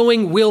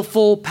ongoing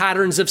willful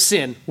patterns of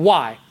sin.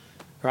 Why?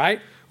 Right?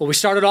 Well, we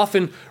started off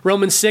in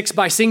Romans 6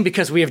 by seeing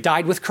because we have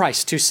died with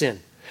Christ to sin.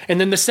 And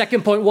then the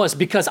second point was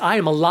because I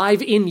am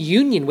alive in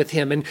union with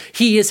him and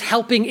he is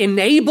helping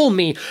enable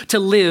me to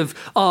live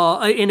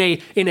in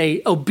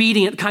a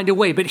obedient kind of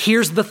way. But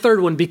here's the third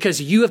one,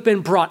 because you have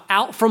been brought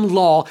out from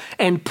law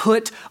and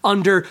put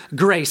under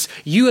grace.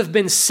 You have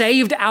been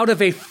saved out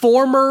of a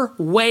former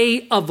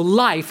way of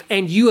life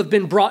and you have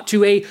been brought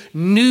to a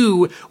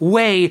new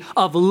way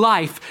of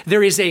life.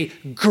 There is a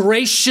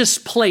gracious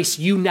place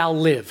you now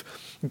live.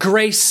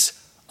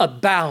 Grace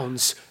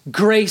abounds.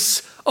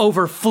 Grace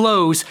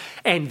overflows,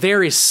 and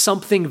there is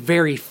something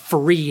very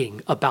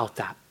freeing about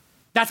that.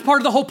 That's part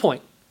of the whole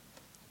point.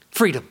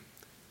 Freedom.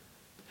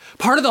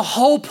 Part of the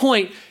whole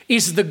point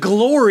is the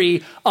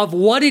glory of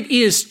what it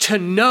is to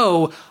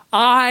know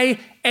I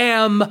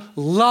am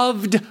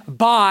loved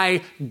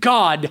by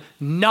God,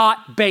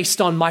 not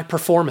based on my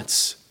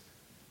performance.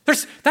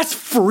 That's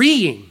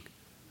freeing.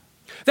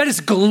 That is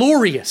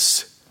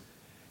glorious.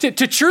 To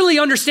truly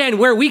understand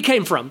where we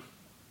came from,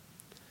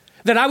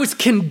 that I was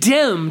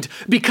condemned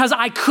because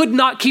I could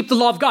not keep the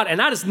law of God.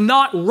 And that is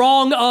not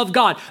wrong of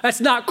God.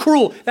 That's not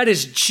cruel. That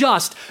is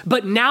just.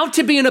 But now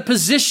to be in a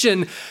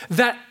position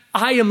that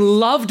I am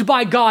loved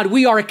by God,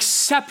 we are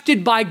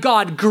accepted by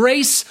God,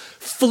 grace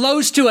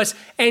flows to us.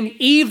 And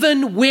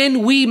even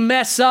when we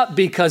mess up,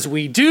 because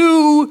we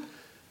do,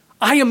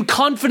 I am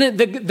confident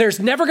that there's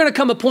never going to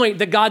come a point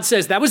that God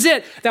says, that was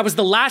it. That was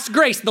the last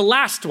grace, the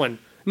last one.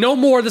 No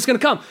more that's going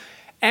to come.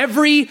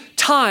 Every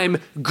time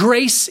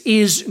grace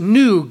is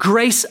new,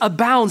 grace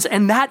abounds,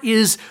 and that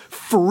is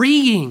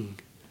freeing.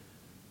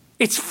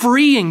 It's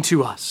freeing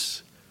to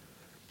us.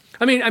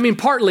 I mean,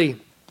 partly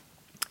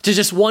to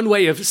just one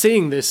way of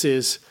seeing this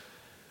is,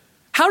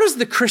 how does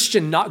the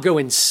Christian not go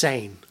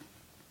insane?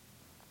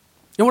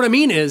 And what I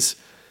mean is,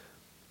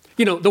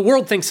 the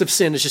world thinks of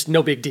sin as just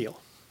no big deal,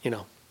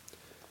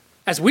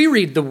 As we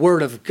read the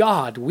Word of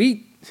God,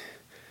 we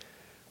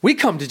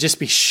come to just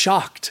be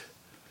shocked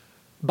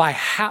by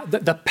how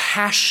the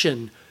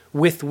passion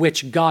with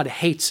which God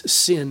hates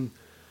sin,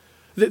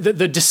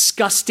 the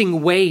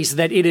disgusting ways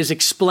that it is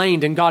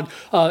explained, and God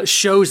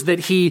shows that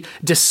he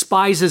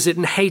despises it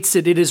and hates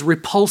it. It is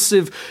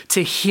repulsive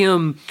to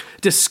him.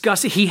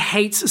 He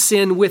hates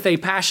sin with a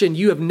passion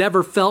you have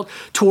never felt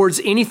towards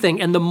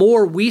anything. And the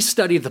more we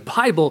study the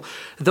Bible,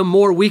 the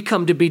more we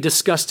come to be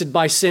disgusted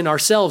by sin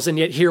ourselves. And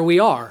yet here we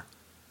are,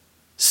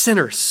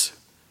 sinners.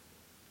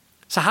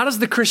 So how does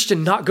the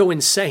Christian not go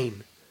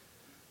insane?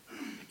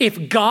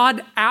 If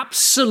God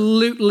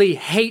absolutely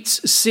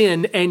hates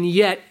sin and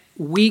yet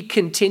we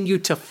continue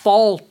to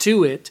fall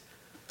to it,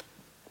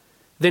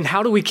 then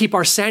how do we keep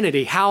our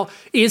sanity? How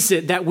is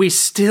it that we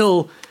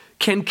still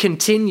can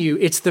continue?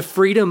 It's the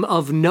freedom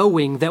of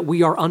knowing that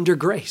we are under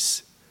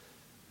grace.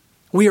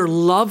 We are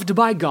loved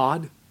by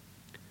God.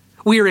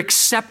 We are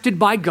accepted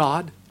by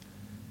God.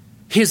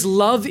 His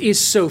love is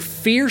so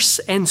fierce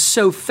and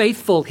so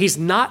faithful. He's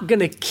not going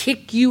to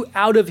kick you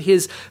out of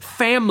his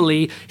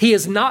family. He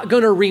is not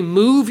going to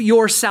remove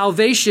your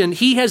salvation.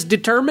 He has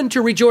determined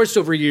to rejoice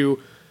over you.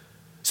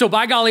 So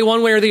by golly,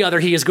 one way or the other,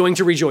 he is going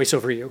to rejoice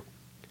over you.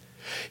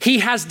 He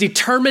has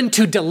determined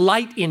to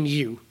delight in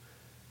you.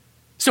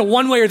 So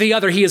one way or the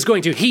other, he is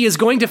going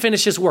to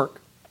finish his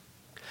work.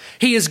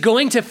 He is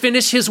going to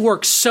finish his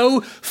work so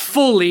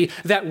fully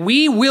that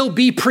we will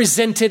be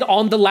presented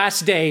on the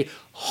last day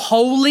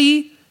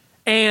holy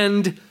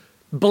and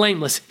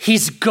blameless.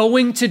 He's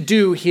going to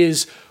do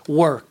his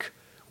work.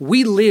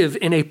 We live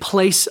in a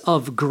place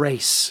of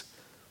grace.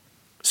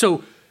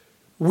 So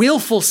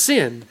willful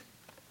sin,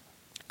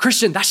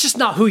 Christian, that's just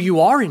not who you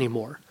are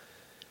anymore.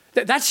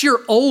 That's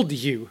your old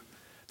you.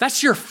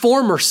 That's your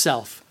former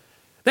self.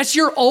 That's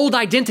your old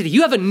identity.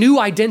 You have a new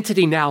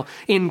identity now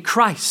in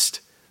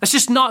Christ. That's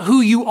just not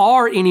who you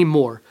are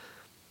anymore.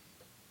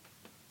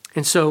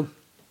 And so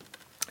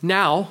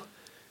now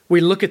we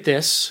look at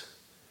this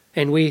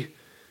and we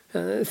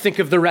think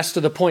of the rest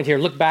of the point here.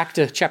 Look back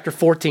to chapter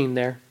 14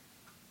 there.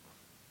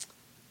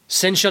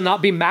 Sin shall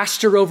not be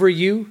master over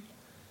you,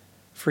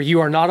 for you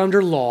are not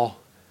under law,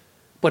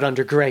 but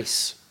under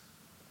grace.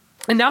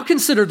 And now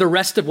consider the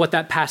rest of what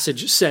that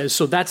passage says.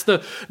 So that's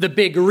the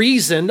big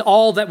reason.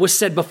 All that was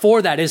said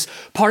before that is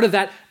part of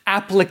that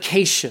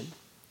application.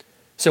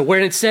 So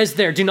where it says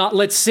there, do not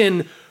let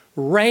sin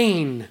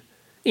reign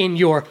in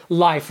your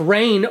life,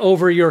 reign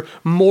over your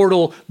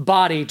mortal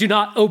body. Do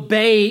not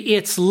obey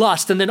its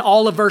lust. And then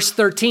all of verse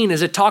 13,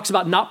 as it talks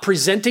about not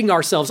presenting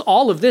ourselves,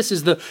 all of this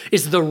is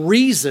the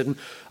reason,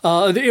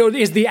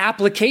 is the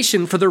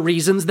application for the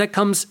reasons that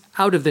comes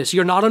out of this.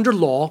 You're not under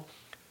law,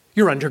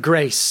 you're under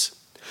grace.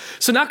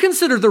 So now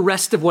consider the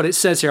rest of what it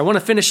says here. I want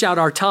to finish out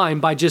our time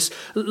by just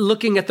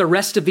looking at the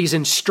rest of these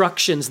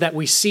instructions that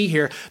we see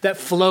here that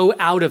flow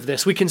out of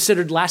this. We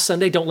considered last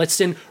Sunday, don't let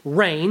sin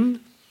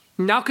reign.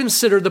 Now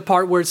consider the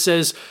part where it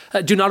says,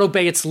 do not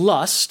obey its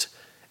lust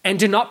and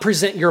do not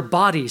present your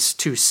bodies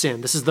to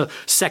sin. This is the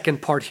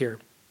second part here.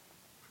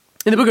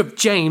 In the book of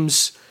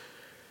James,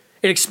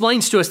 it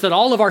explains to us that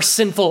all of our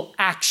sinful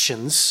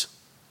actions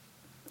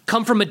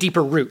come from a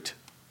deeper root.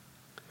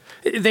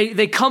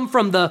 They come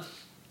from the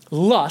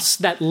lusts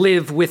that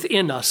live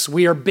within us.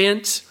 We are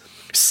bent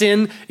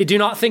Sin, do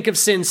not think of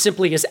sin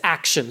simply as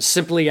actions,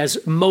 simply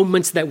as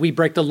moments that we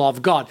break the law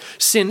of God.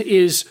 Sin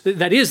is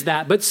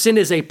that, but sin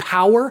is a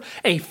power,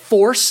 a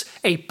force,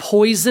 a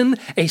poison,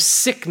 a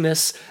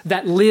sickness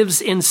that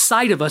lives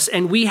inside of us.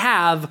 And we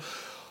have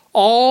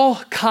all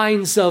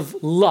kinds of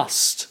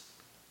lust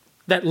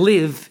that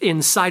live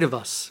inside of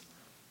us.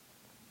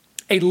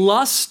 A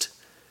lust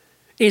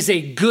is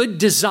a good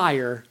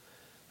desire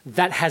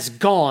that has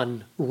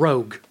gone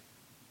rogue.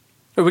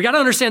 We got to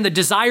understand that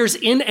desires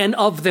in and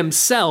of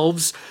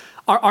themselves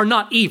are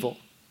not evil.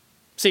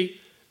 See,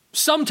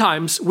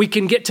 sometimes we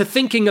can get to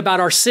thinking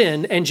about our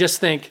sin and just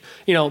think,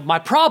 my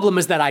problem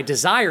is that I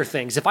desire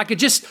things. If I could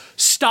just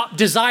stop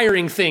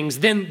desiring things,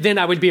 then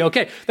I would be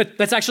okay.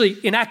 That's actually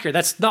inaccurate.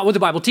 That's not what the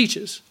Bible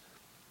teaches.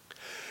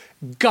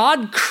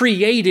 God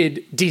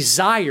created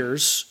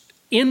desires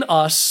in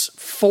us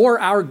for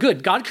our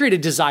good. God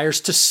created desires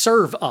to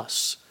serve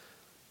us.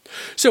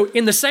 So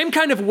in the same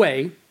kind of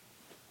way,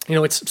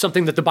 it's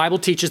something that the Bible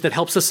teaches that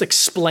helps us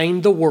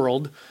explain the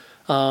world,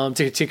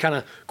 to kind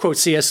of quote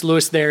C.S.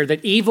 Lewis there,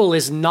 that evil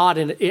is not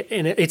in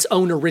its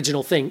own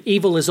original thing.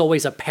 Evil is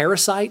always a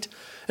parasite,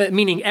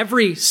 meaning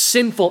every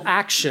sinful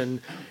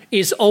action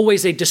is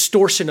always a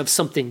distortion of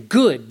something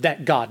good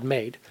that God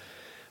made.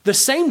 The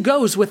same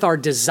goes with our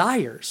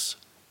desires.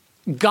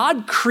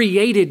 God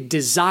created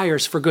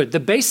desires for good. The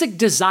basic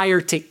desire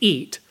to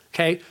eat,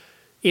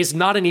 is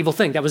not an evil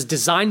thing. That was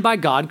designed by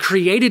God,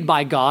 created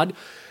by God,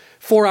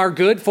 for our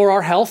good, for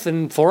our health,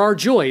 and for our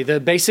joy. The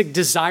basic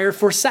desire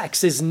for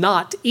sex is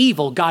not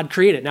evil. God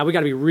created. Now, we got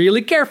to be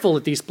really careful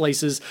at these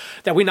places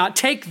that we not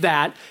take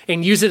that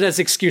and use it as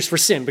excuse for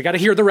sin. We got to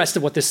hear the rest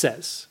of what this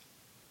says.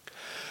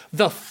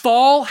 The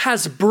fall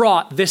has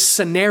brought this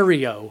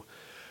scenario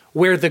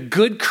where the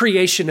good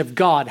creation of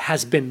God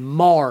has been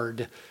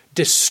marred,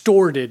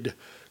 distorted,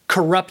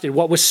 corrupted.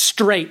 What was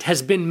straight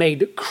has been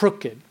made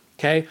crooked.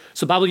 So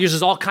the Bible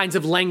uses all kinds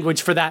of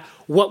language for that.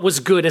 What was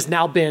good has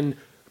now been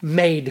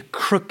made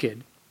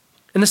crooked.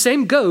 And the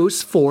same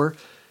goes for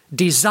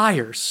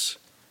desires.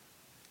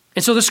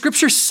 And so the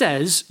scripture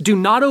says, do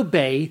not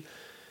obey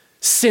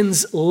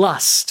sin's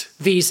lust,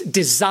 these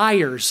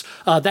desires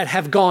that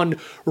have gone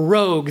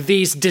rogue,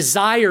 these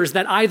desires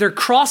that either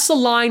cross the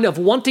line of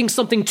wanting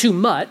something too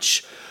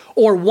much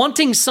or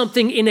wanting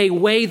something in a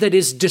way that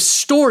is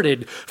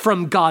distorted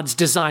from God's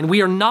design.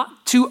 We are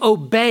not to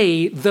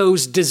obey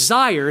those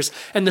desires,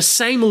 and the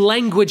same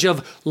language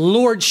of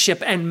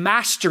lordship and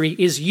mastery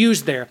is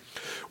used there.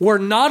 We're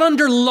not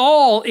under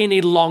law any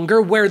longer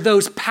where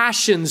those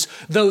passions,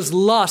 those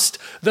lust,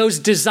 those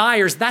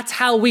desires, that's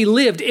how we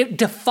lived. It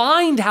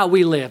defined how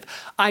we live.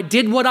 I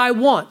did what I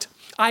want.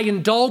 I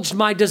indulged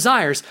my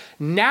desires.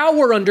 Now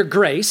we're under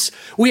grace.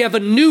 We have a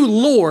new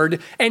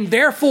Lord, and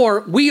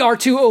therefore we are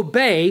to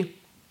obey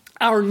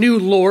our new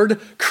Lord,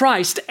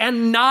 Christ,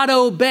 and not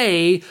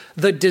obey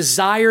the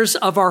desires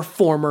of our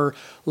former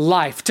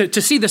life.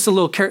 To see this a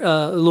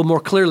little more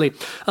clearly,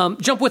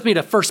 jump with me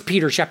to 1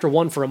 Peter chapter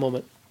 1 for a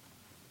moment.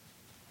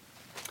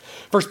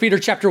 1 Peter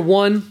chapter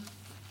 1,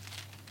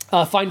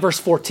 find verse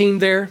 14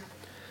 there.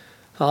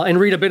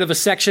 And read a bit of a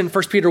section,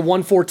 1 Peter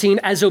 1:14.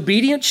 As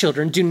obedient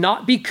children, do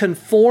not be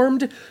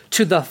conformed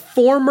to the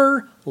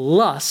former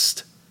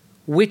lust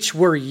which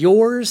were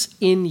yours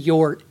in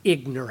your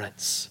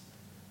ignorance.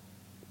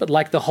 But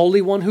like the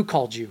Holy One who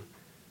called you,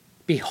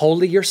 be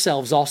holy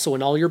yourselves also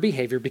in all your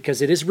behavior,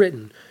 because it is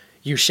written,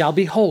 you shall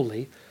be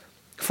holy,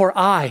 for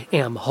I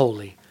am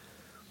holy.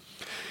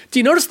 Do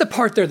you notice the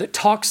part there that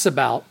talks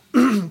about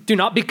do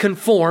not be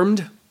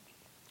conformed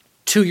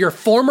to your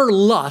former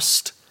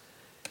lust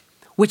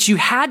which you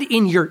had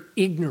in your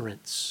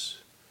ignorance?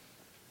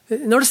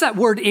 Notice that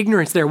word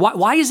ignorance there.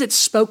 Why is it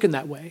spoken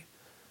that way?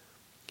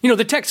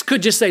 The text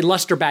could just say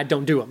lust or bad,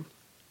 don't do them.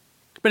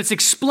 But it's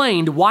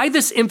explained why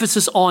this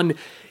emphasis on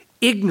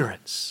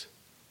ignorance.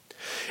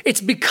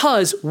 It's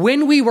because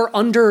when we were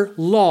under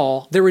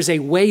law, there was a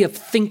way of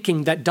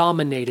thinking that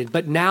dominated.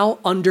 But now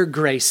under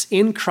grace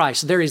in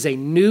Christ, there is a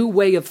new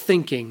way of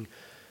thinking.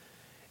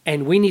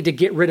 And we need to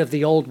get rid of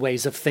the old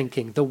ways of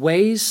thinking, the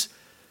ways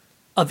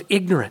of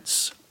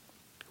ignorance.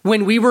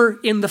 When we were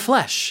in the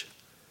flesh,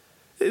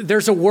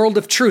 there's a world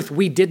of truth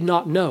we did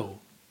not know.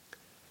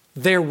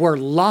 There were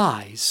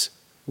lies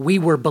we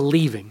were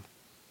believing.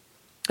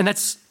 And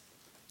that's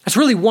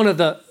really one of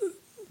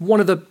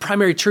the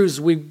primary truths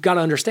we've got to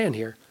understand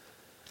here.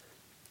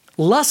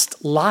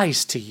 Lust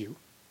lies to you.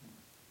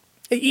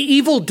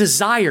 Evil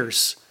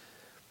desires,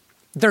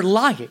 they're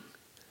lying.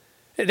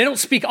 They don't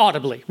speak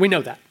audibly. We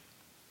know that.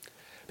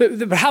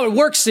 But how it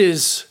works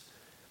is,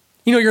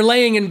 you're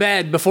laying in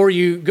bed before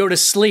you go to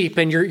sleep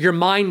and your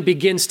mind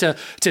begins to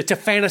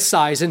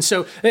fantasize. And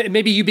so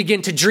maybe you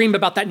begin to dream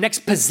about that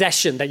next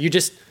possession that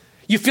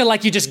you feel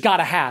like you just got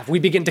to have. We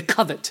begin to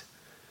covet.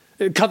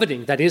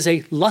 Coveting, that is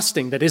a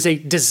lusting, that is a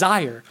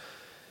desire.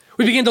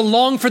 We begin to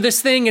long for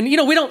this thing, and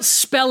we don't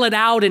spell it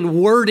out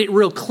and word it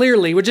real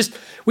clearly. We just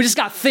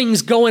got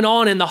things going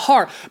on in the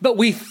heart, but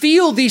we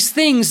feel these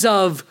things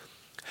of,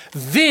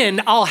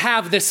 then I'll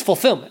have this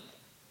fulfillment.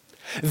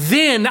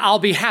 Then I'll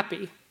be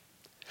happy.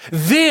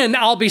 Then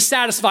I'll be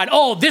satisfied.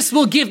 Oh, this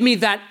will give me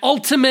that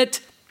ultimate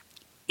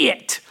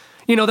it,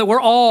 that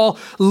we're all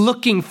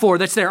looking for.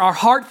 That's there. Our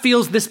heart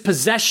feels this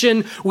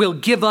possession will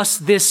give us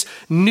this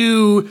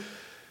new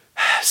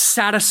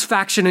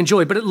satisfaction and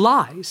joy, but it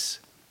lies.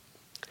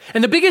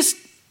 And the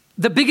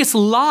biggest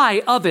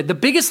lie of it, the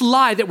biggest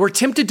lie that we're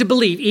tempted to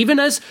believe, even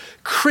as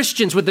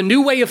Christians with the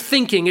new way of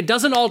thinking, it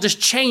doesn't all just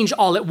change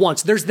all at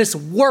once. There's this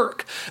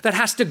work that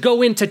has to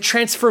go into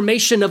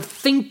transformation of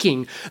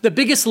thinking. The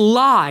biggest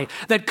lie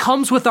that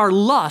comes with our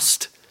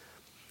lust,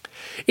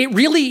 it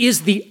really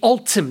is the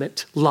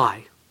ultimate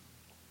lie.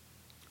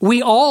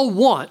 We all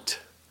want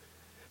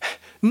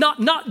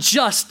not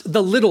just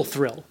the little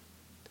thrill.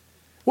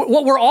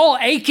 What we're all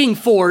aching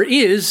for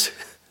is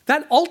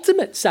that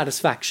ultimate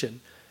satisfaction.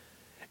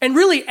 And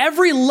really,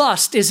 every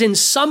lust is in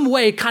some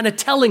way kind of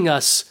telling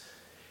us,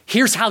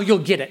 here's how you'll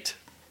get it.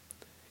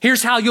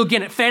 Here's how you'll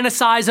get it.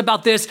 Fantasize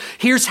about this.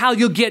 Here's how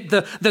you'll get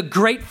the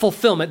great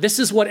fulfillment. This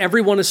is what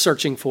everyone is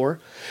searching for.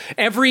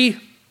 Every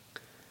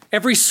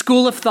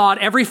school of thought,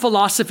 every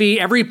philosophy,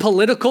 every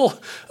political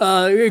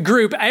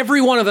group,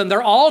 every one of them,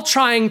 they're all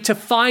trying to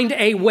find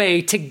a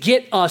way to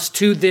get us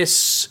to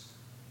this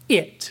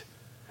it.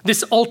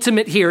 This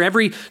ultimate here,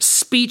 every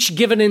speech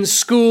given in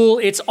school,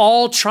 it's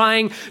all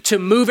trying to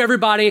move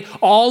everybody.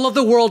 All of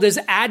the world is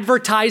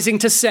advertising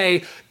to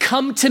say,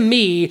 come to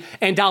me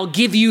and I'll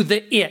give you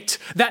the it.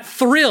 That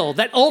thrill,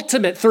 that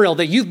ultimate thrill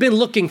that you've been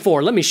looking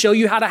for. Let me show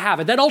you how to have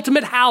it. That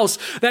ultimate house,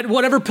 that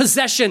whatever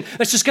possession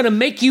that's just going to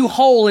make you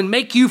whole and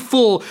make you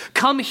full.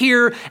 Come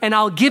here and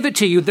I'll give it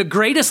to you. The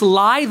greatest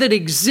lie that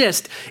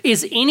exists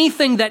is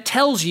anything that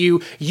tells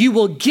you you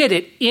will get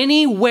it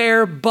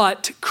anywhere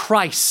but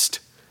Christ.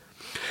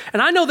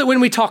 And I know that when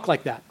we talk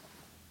like that,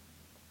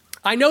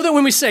 I know that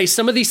when we say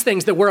some of these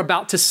things that we're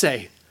about to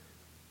say,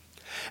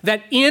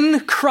 that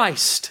in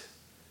Christ,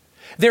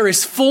 there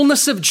is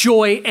fullness of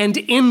joy and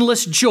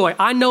endless joy.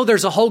 I know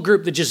there's a whole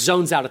group that just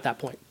zones out at that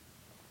point.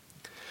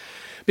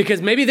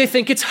 Because maybe they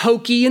think it's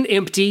hokey and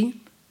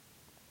empty.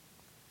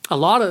 A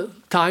lot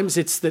of times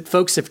it's that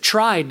folks have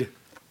tried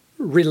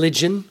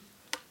religion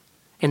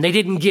and they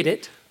didn't get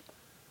it.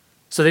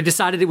 So they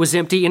decided it was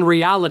empty. In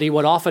reality,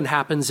 what often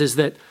happens is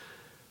that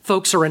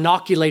folks are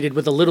inoculated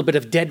with a little bit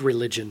of dead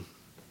religion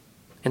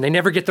and they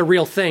never get the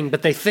real thing,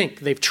 but they think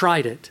they've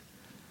tried it.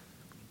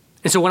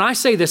 And so when I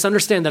say this,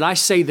 understand that I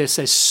say this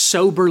as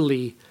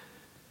soberly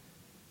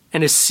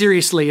and as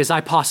seriously as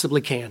I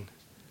possibly can.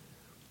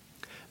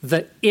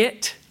 The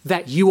it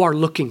that you are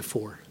looking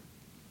for,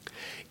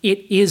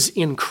 it is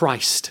in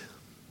Christ.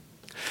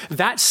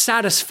 That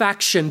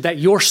satisfaction that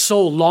your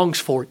soul longs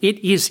for, it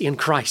is in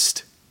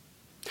Christ.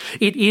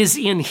 It is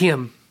in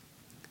Him.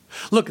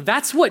 Look,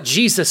 that's what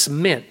Jesus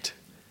meant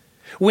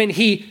when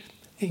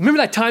remember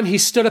that time he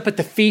stood up at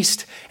the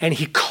feast and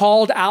he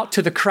called out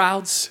to the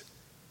crowds?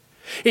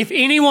 If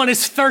anyone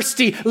is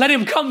thirsty, let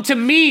him come to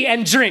me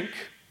and drink.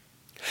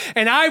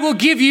 And I will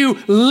give you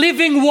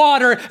living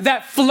water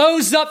that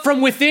flows up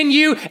from within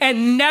you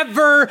and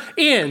never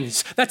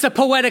ends. That's a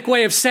poetic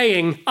way of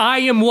saying, I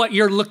am what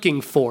you're looking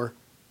for.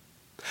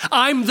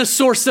 I'm the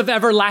source of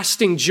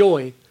everlasting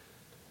joy.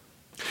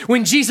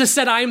 When Jesus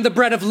said, I am the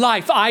bread of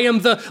life, I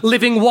am the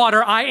living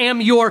water, I am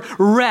your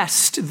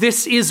rest,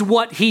 this is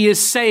what he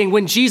is saying.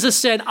 When Jesus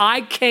said,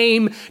 I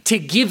came to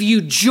give you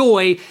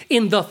joy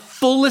in the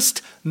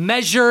fullest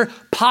measure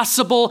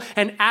possible,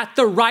 and at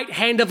the right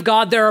hand of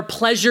God, there are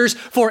pleasures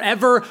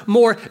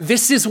forevermore.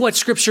 This is what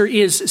Scripture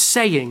is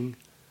saying.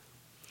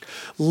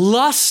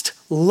 Lust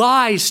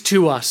lies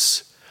to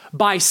us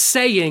by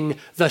saying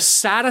the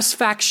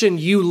satisfaction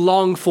you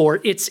long for,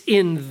 it's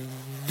in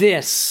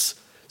this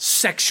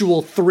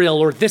sexual thrill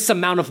or this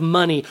amount of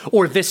money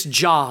or this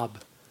job.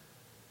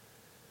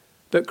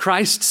 But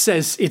Christ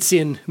says it's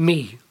in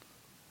me.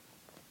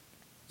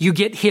 You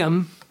get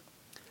him,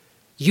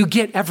 you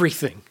get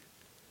everything.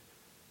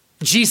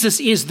 Jesus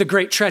is the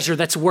great treasure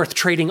that's worth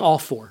trading all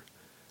for.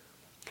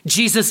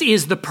 Jesus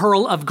is the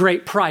pearl of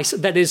great price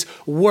that is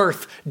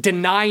worth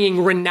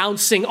denying,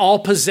 renouncing all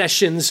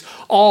possessions,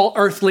 all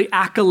earthly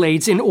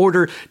accolades in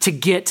order to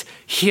get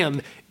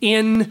him.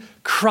 In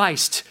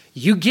Christ,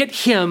 you get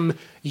him,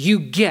 you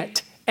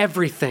get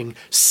everything.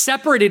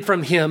 Separated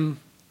from him,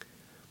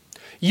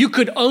 you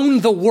could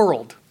own the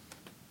world.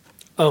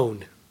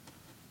 Own.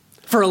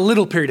 For a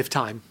little period of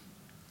time.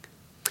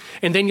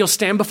 And then you'll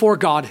stand before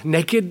God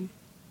naked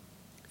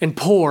and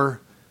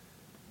poor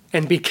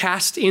and be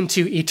cast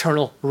into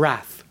eternal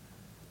wrath.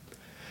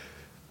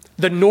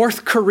 The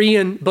North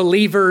Korean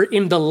believer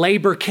in the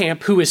labor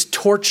camp who is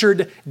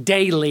tortured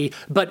daily,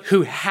 but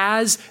who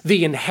has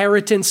the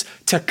inheritance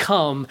to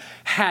come,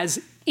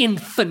 has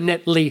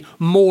infinitely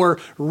more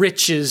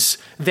riches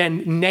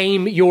than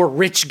name your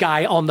rich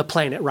guy on the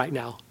planet right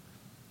now.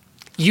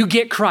 You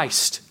get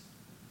Christ.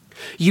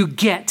 You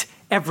get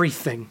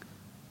everything.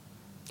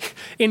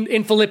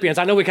 In Philippians,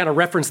 I know we kind of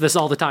reference this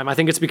all the time. I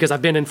think it's because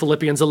I've been in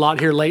Philippians a lot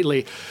here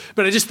lately,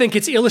 but I just think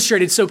it's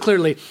illustrated so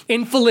clearly.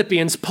 In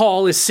Philippians,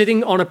 Paul is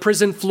sitting on a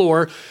prison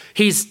floor.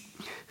 He's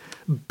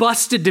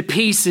busted to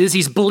pieces.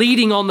 He's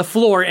bleeding on the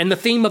floor, and the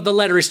theme of the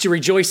letter is to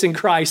rejoice in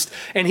Christ.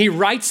 And he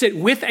writes it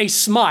with a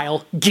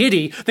smile,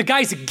 giddy. The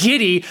guy's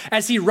giddy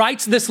as he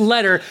writes this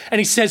letter, and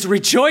he says,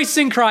 rejoice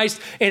in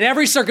Christ in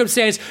every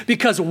circumstance,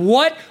 because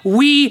what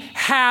we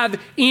have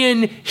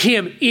in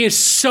him is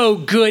so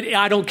good.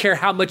 I don't care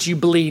how much you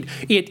bleed.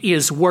 It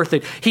is worth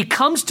it. He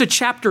comes to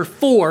chapter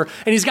 4,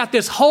 and he's got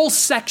this whole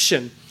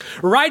section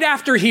right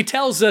after he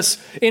tells us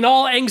in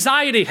all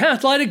anxiety,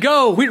 let it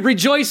go. We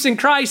rejoice in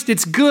Christ.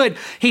 It's good.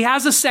 He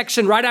has a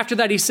section right after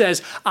that. He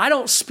says, I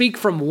don't speak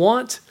from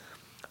want.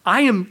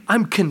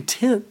 I'm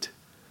content.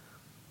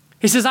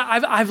 He says,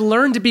 I've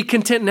learned to be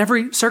content in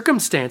every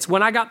circumstance.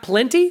 When I got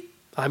plenty,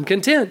 I'm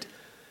content.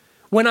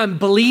 When I'm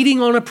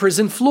bleeding on a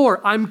prison floor,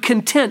 I'm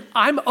content.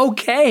 I'm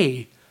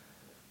okay.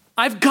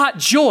 I've got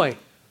joy.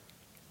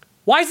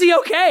 Why is he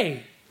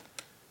okay?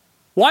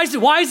 Why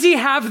does he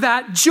have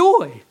that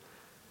joy?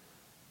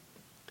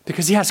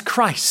 Because he has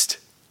Christ.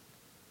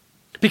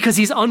 Because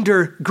he's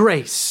under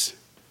grace.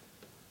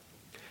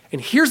 And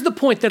here's the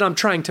point that I'm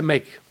trying to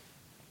make.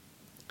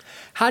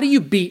 How do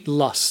you beat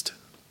lust?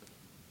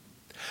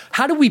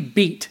 How do we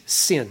beat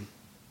sin?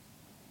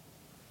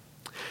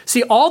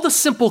 See, all the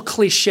simple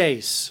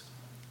cliches,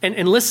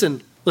 and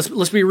listen,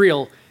 let's be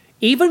real,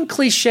 even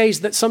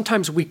cliches that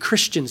sometimes we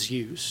Christians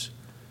use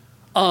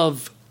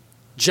of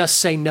just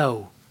say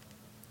no,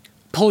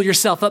 pull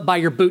yourself up by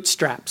your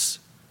bootstraps,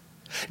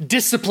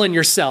 discipline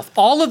yourself.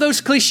 All of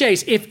those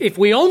cliches, if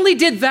we only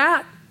did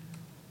that,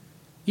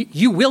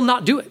 you will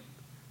not do it.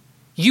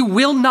 You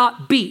will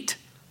not beat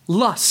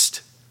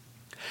lust.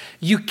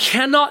 You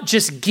cannot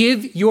just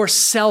give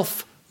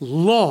yourself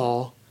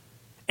law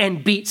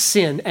and beat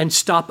sin and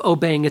stop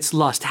obeying its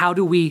lust. How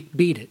do we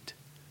beat it?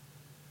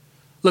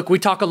 Look, we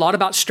talk a lot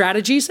about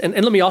strategies, and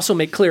let me also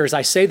make clear as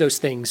I say those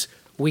things,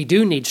 we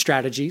do need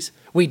strategies.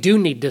 We do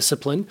need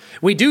discipline.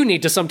 We do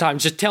need to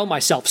sometimes just tell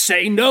myself,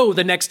 say no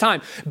the next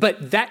time.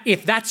 But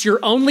if that's your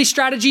only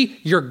strategy,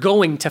 you're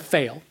going to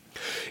fail.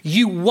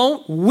 You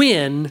won't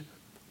win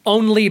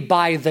only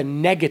by the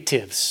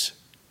negatives.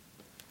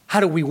 How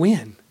do we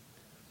win?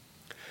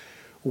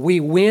 We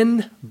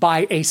win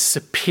by a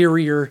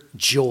superior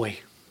joy.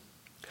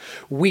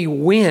 We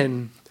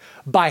win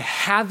by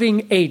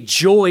having a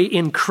joy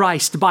in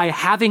Christ, by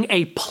having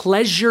a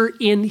pleasure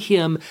in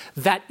him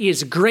that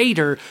is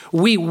greater.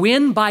 We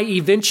win by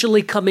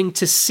eventually coming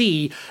to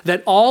see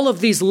that all of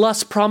these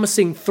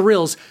lust-promising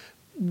thrills,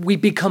 we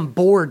become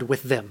bored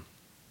with them.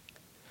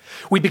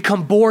 We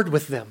become bored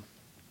with them.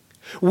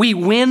 We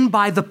win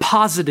by the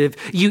positive.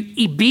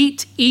 You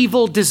beat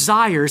evil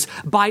desires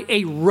by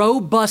a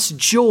robust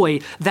joy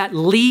that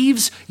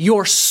leaves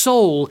your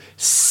soul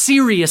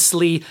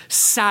seriously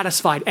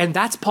satisfied. And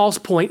that's Paul's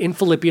point in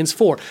Philippians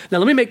 4. Now,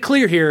 let me make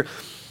clear here.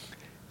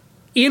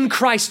 In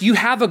Christ, you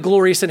have a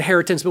glorious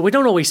inheritance, but we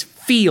don't always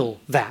feel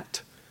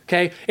that.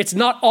 Okay? It's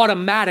not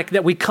automatic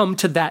that we come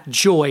to that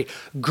joy.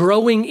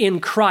 Growing in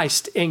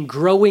Christ and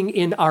growing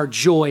in our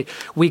joy,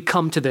 we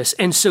come to this.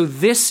 And so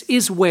this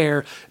is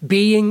where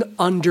being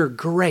under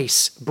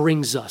grace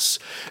brings us.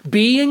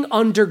 Being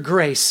under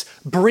grace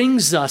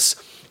brings us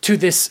to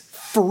this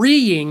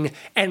freeing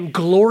and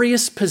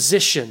glorious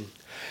position,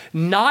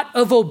 not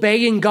of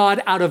obeying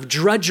God out of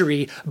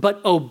drudgery, but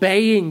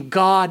obeying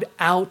God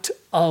out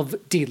of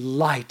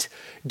delight.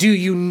 Do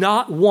you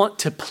not want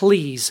to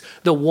please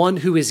the one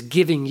who is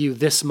giving you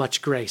this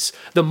much grace?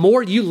 The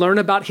more you learn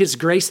about his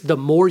grace, the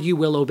more you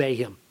will obey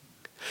him.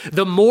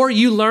 The more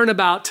you learn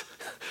about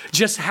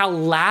just how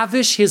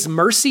lavish his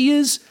mercy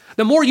is,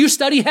 the more you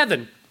study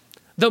heaven,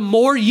 the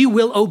more you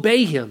will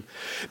obey him.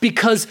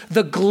 Because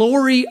the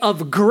glory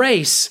of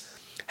grace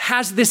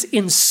has this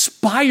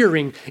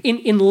inspiring,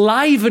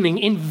 enlivening,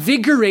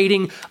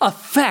 invigorating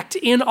effect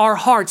in our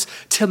hearts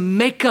to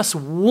make us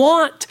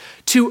want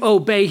to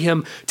obey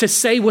him, to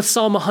say with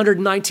Psalm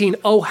 119,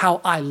 oh, how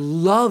I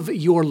love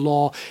your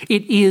law.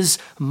 It is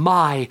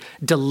my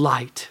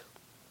delight.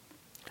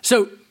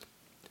 So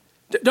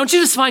don't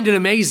you just find it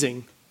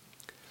amazing?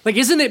 Like,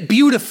 isn't it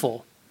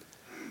beautiful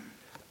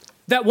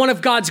that one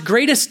of God's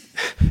greatest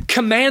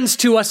commands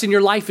to us in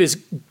your life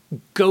is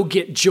go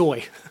get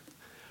joy?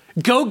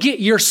 Go get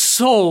your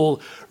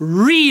soul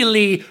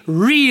really,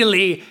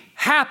 really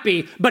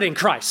happy, but in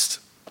Christ.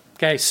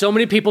 Okay, so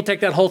many people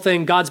take that whole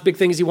thing. God's big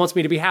thing is he wants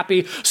me to be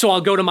happy, so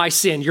I'll go to my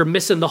sin. You're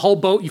missing the whole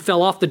boat. You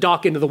fell off the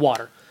dock into the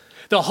water.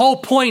 The whole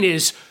point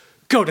is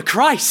go to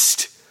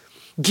Christ.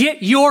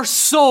 Get your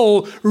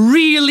soul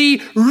really,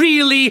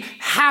 really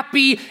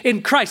happy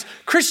in Christ.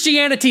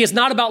 Christianity is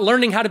not about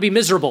learning how to be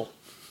miserable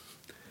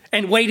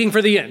and waiting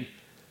for the end.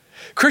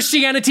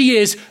 Christianity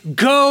is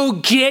go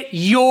get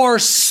your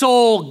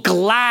soul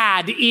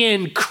glad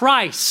in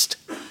Christ.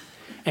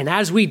 And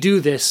as we do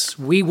this,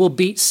 we will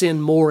beat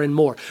sin more and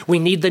more. We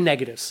need the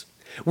negatives.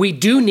 We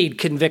do need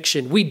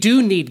conviction. We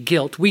do need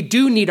guilt. We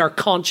do need our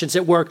conscience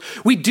at work.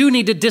 We do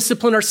need to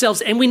discipline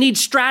ourselves, and we need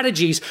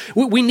strategies.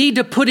 We need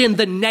to put in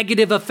the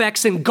negative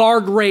effects and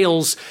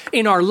guardrails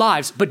in our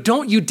lives. But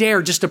don't you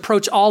dare just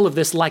approach all of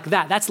this like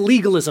that. That's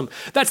legalism.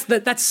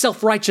 That's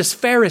self-righteous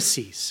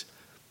Pharisees.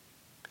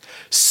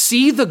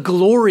 see the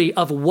glory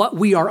of what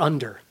we are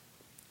under.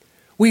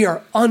 We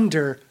are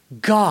under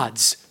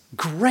God's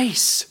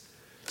grace.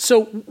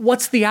 So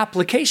what's the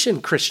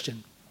application,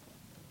 Christian?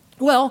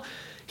 Well,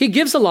 he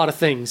gives a lot of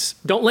things.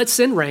 Don't let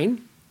sin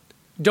reign.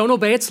 Don't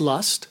obey its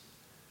lust.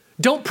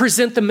 Don't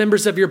present the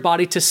members of your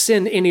body to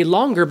sin any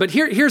longer. But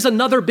here's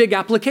another big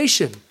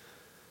application.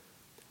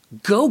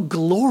 Go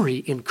glory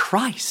in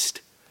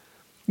Christ.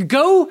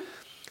 Go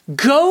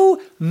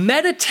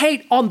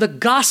meditate on the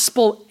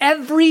gospel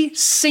every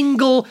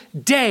single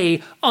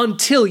day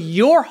until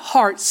your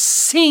heart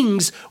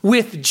sings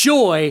with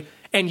joy,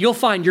 and you'll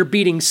find you're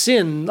beating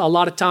sin a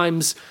lot of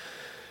times,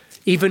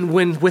 even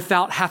when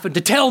without having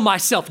to tell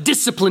myself,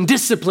 discipline,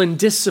 discipline,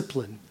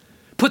 discipline.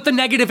 Put the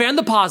negative and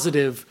the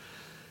positive,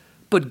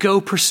 but go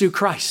pursue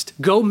Christ.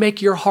 Go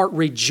make your heart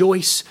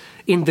rejoice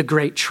in the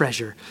great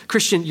treasure.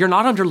 Christian, you're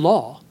not under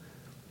law.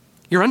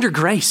 You're under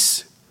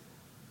grace.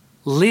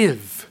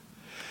 Live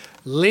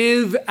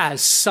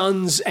as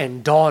sons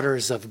and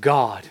daughters of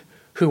God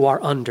who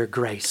are under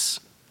grace.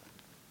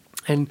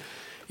 And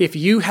if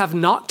you have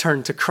not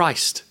turned to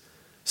Christ,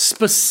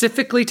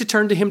 specifically to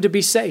turn to him to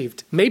be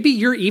saved, maybe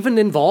you're even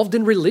involved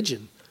in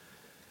religion.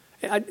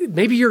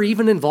 Maybe you're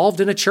even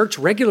involved in a church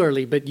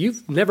regularly, but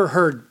you've never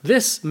heard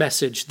this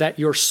message that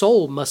your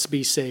soul must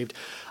be saved.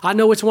 I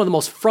know it's one of the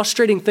most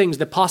frustrating things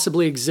that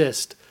possibly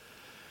exist,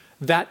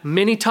 that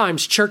many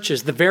times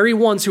churches, the very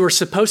ones who are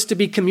supposed to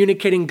be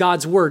communicating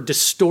God's word,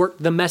 distort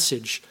the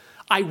message.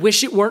 I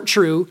wish it weren't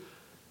true,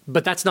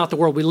 but that's not the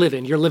world we live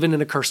in. You're living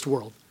in a cursed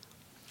world.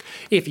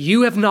 If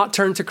you have not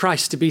turned to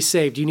Christ to be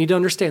saved, you need to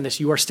understand this.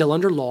 You are still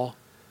under law.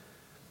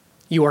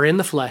 You are in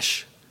the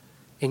flesh,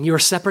 and you are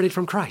separated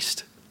from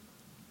Christ.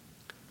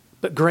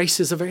 But grace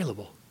is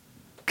available.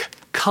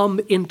 Come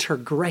enter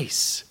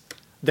grace.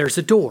 There's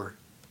a door.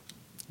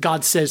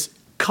 God says,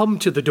 come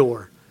to the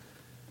door.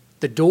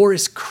 The door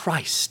is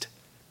Christ.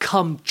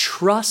 Come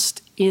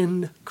trust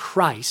in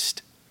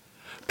Christ.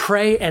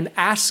 Pray and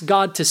ask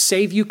God to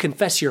save you.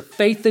 Confess your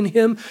faith in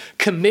him.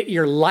 Commit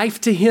your life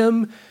to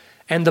him.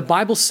 And the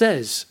Bible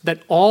says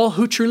that all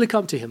who truly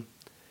come to him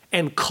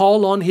and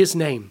call on his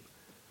name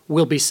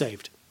will be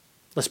saved.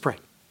 Let's pray.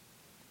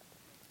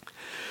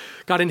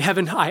 God in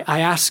heaven, I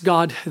ask,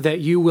 God, that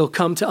you will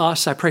come to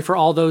us. I pray for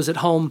all those at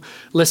home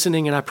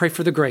listening, and I pray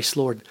for the grace,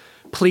 Lord.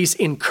 Please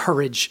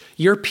encourage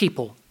your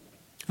people,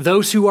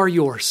 those who are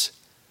yours.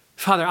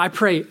 Father, I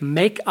pray,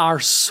 make our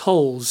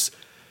souls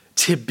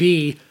to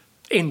be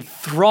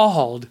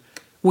enthralled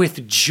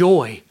with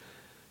joy,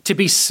 to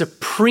be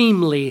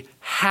supremely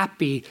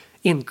happy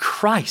in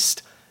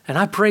Christ. And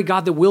I pray,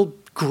 God, that we'll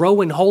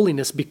grow in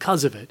holiness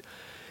because of it.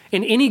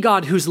 And any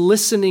God who's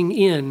listening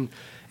in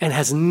and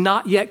has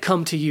not yet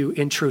come to you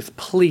in truth,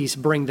 please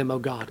bring them, O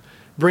God.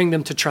 Bring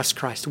them to trust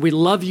Christ. We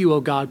love you, O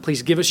God.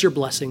 Please give us your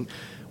blessing.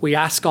 We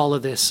ask all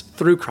of this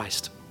through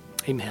Christ.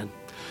 Amen.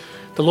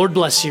 The Lord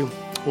bless you.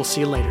 We'll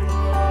see you later.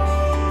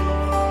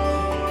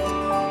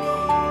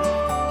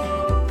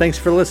 Thanks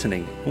for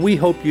listening. We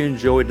hope you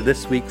enjoyed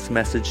this week's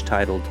message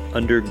titled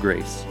Under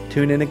Grace.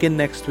 Tune in again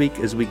next week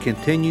as we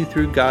continue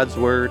through God's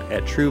Word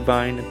at True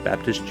Vine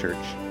Baptist Church.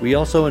 We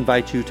also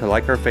invite you to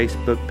like our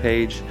Facebook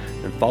page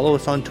and follow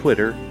us on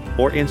Twitter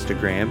or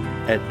Instagram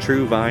at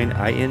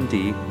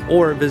TrueVineIND,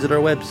 or visit our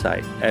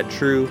website at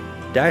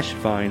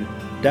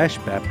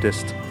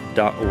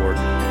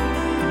true-vine-baptist.org.